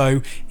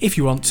also, if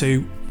you want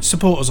to,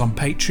 support us on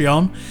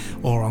Patreon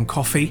or on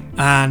Coffee.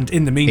 And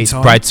in the meantime, it's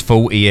Brad's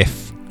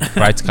 40th.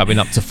 Brad's coming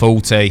up to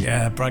 40.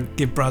 Yeah,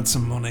 give Brad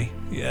some money.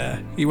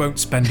 Yeah, he won't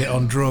spend it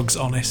on drugs,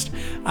 honest.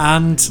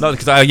 And no,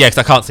 because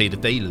I can't see the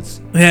dealers.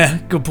 Yeah,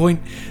 good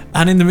point.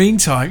 And in the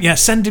meantime,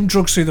 send him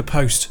drugs through the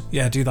post.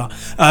 Yeah, do that.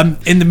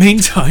 In the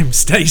meantime,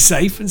 stay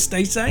safe and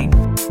stay sane.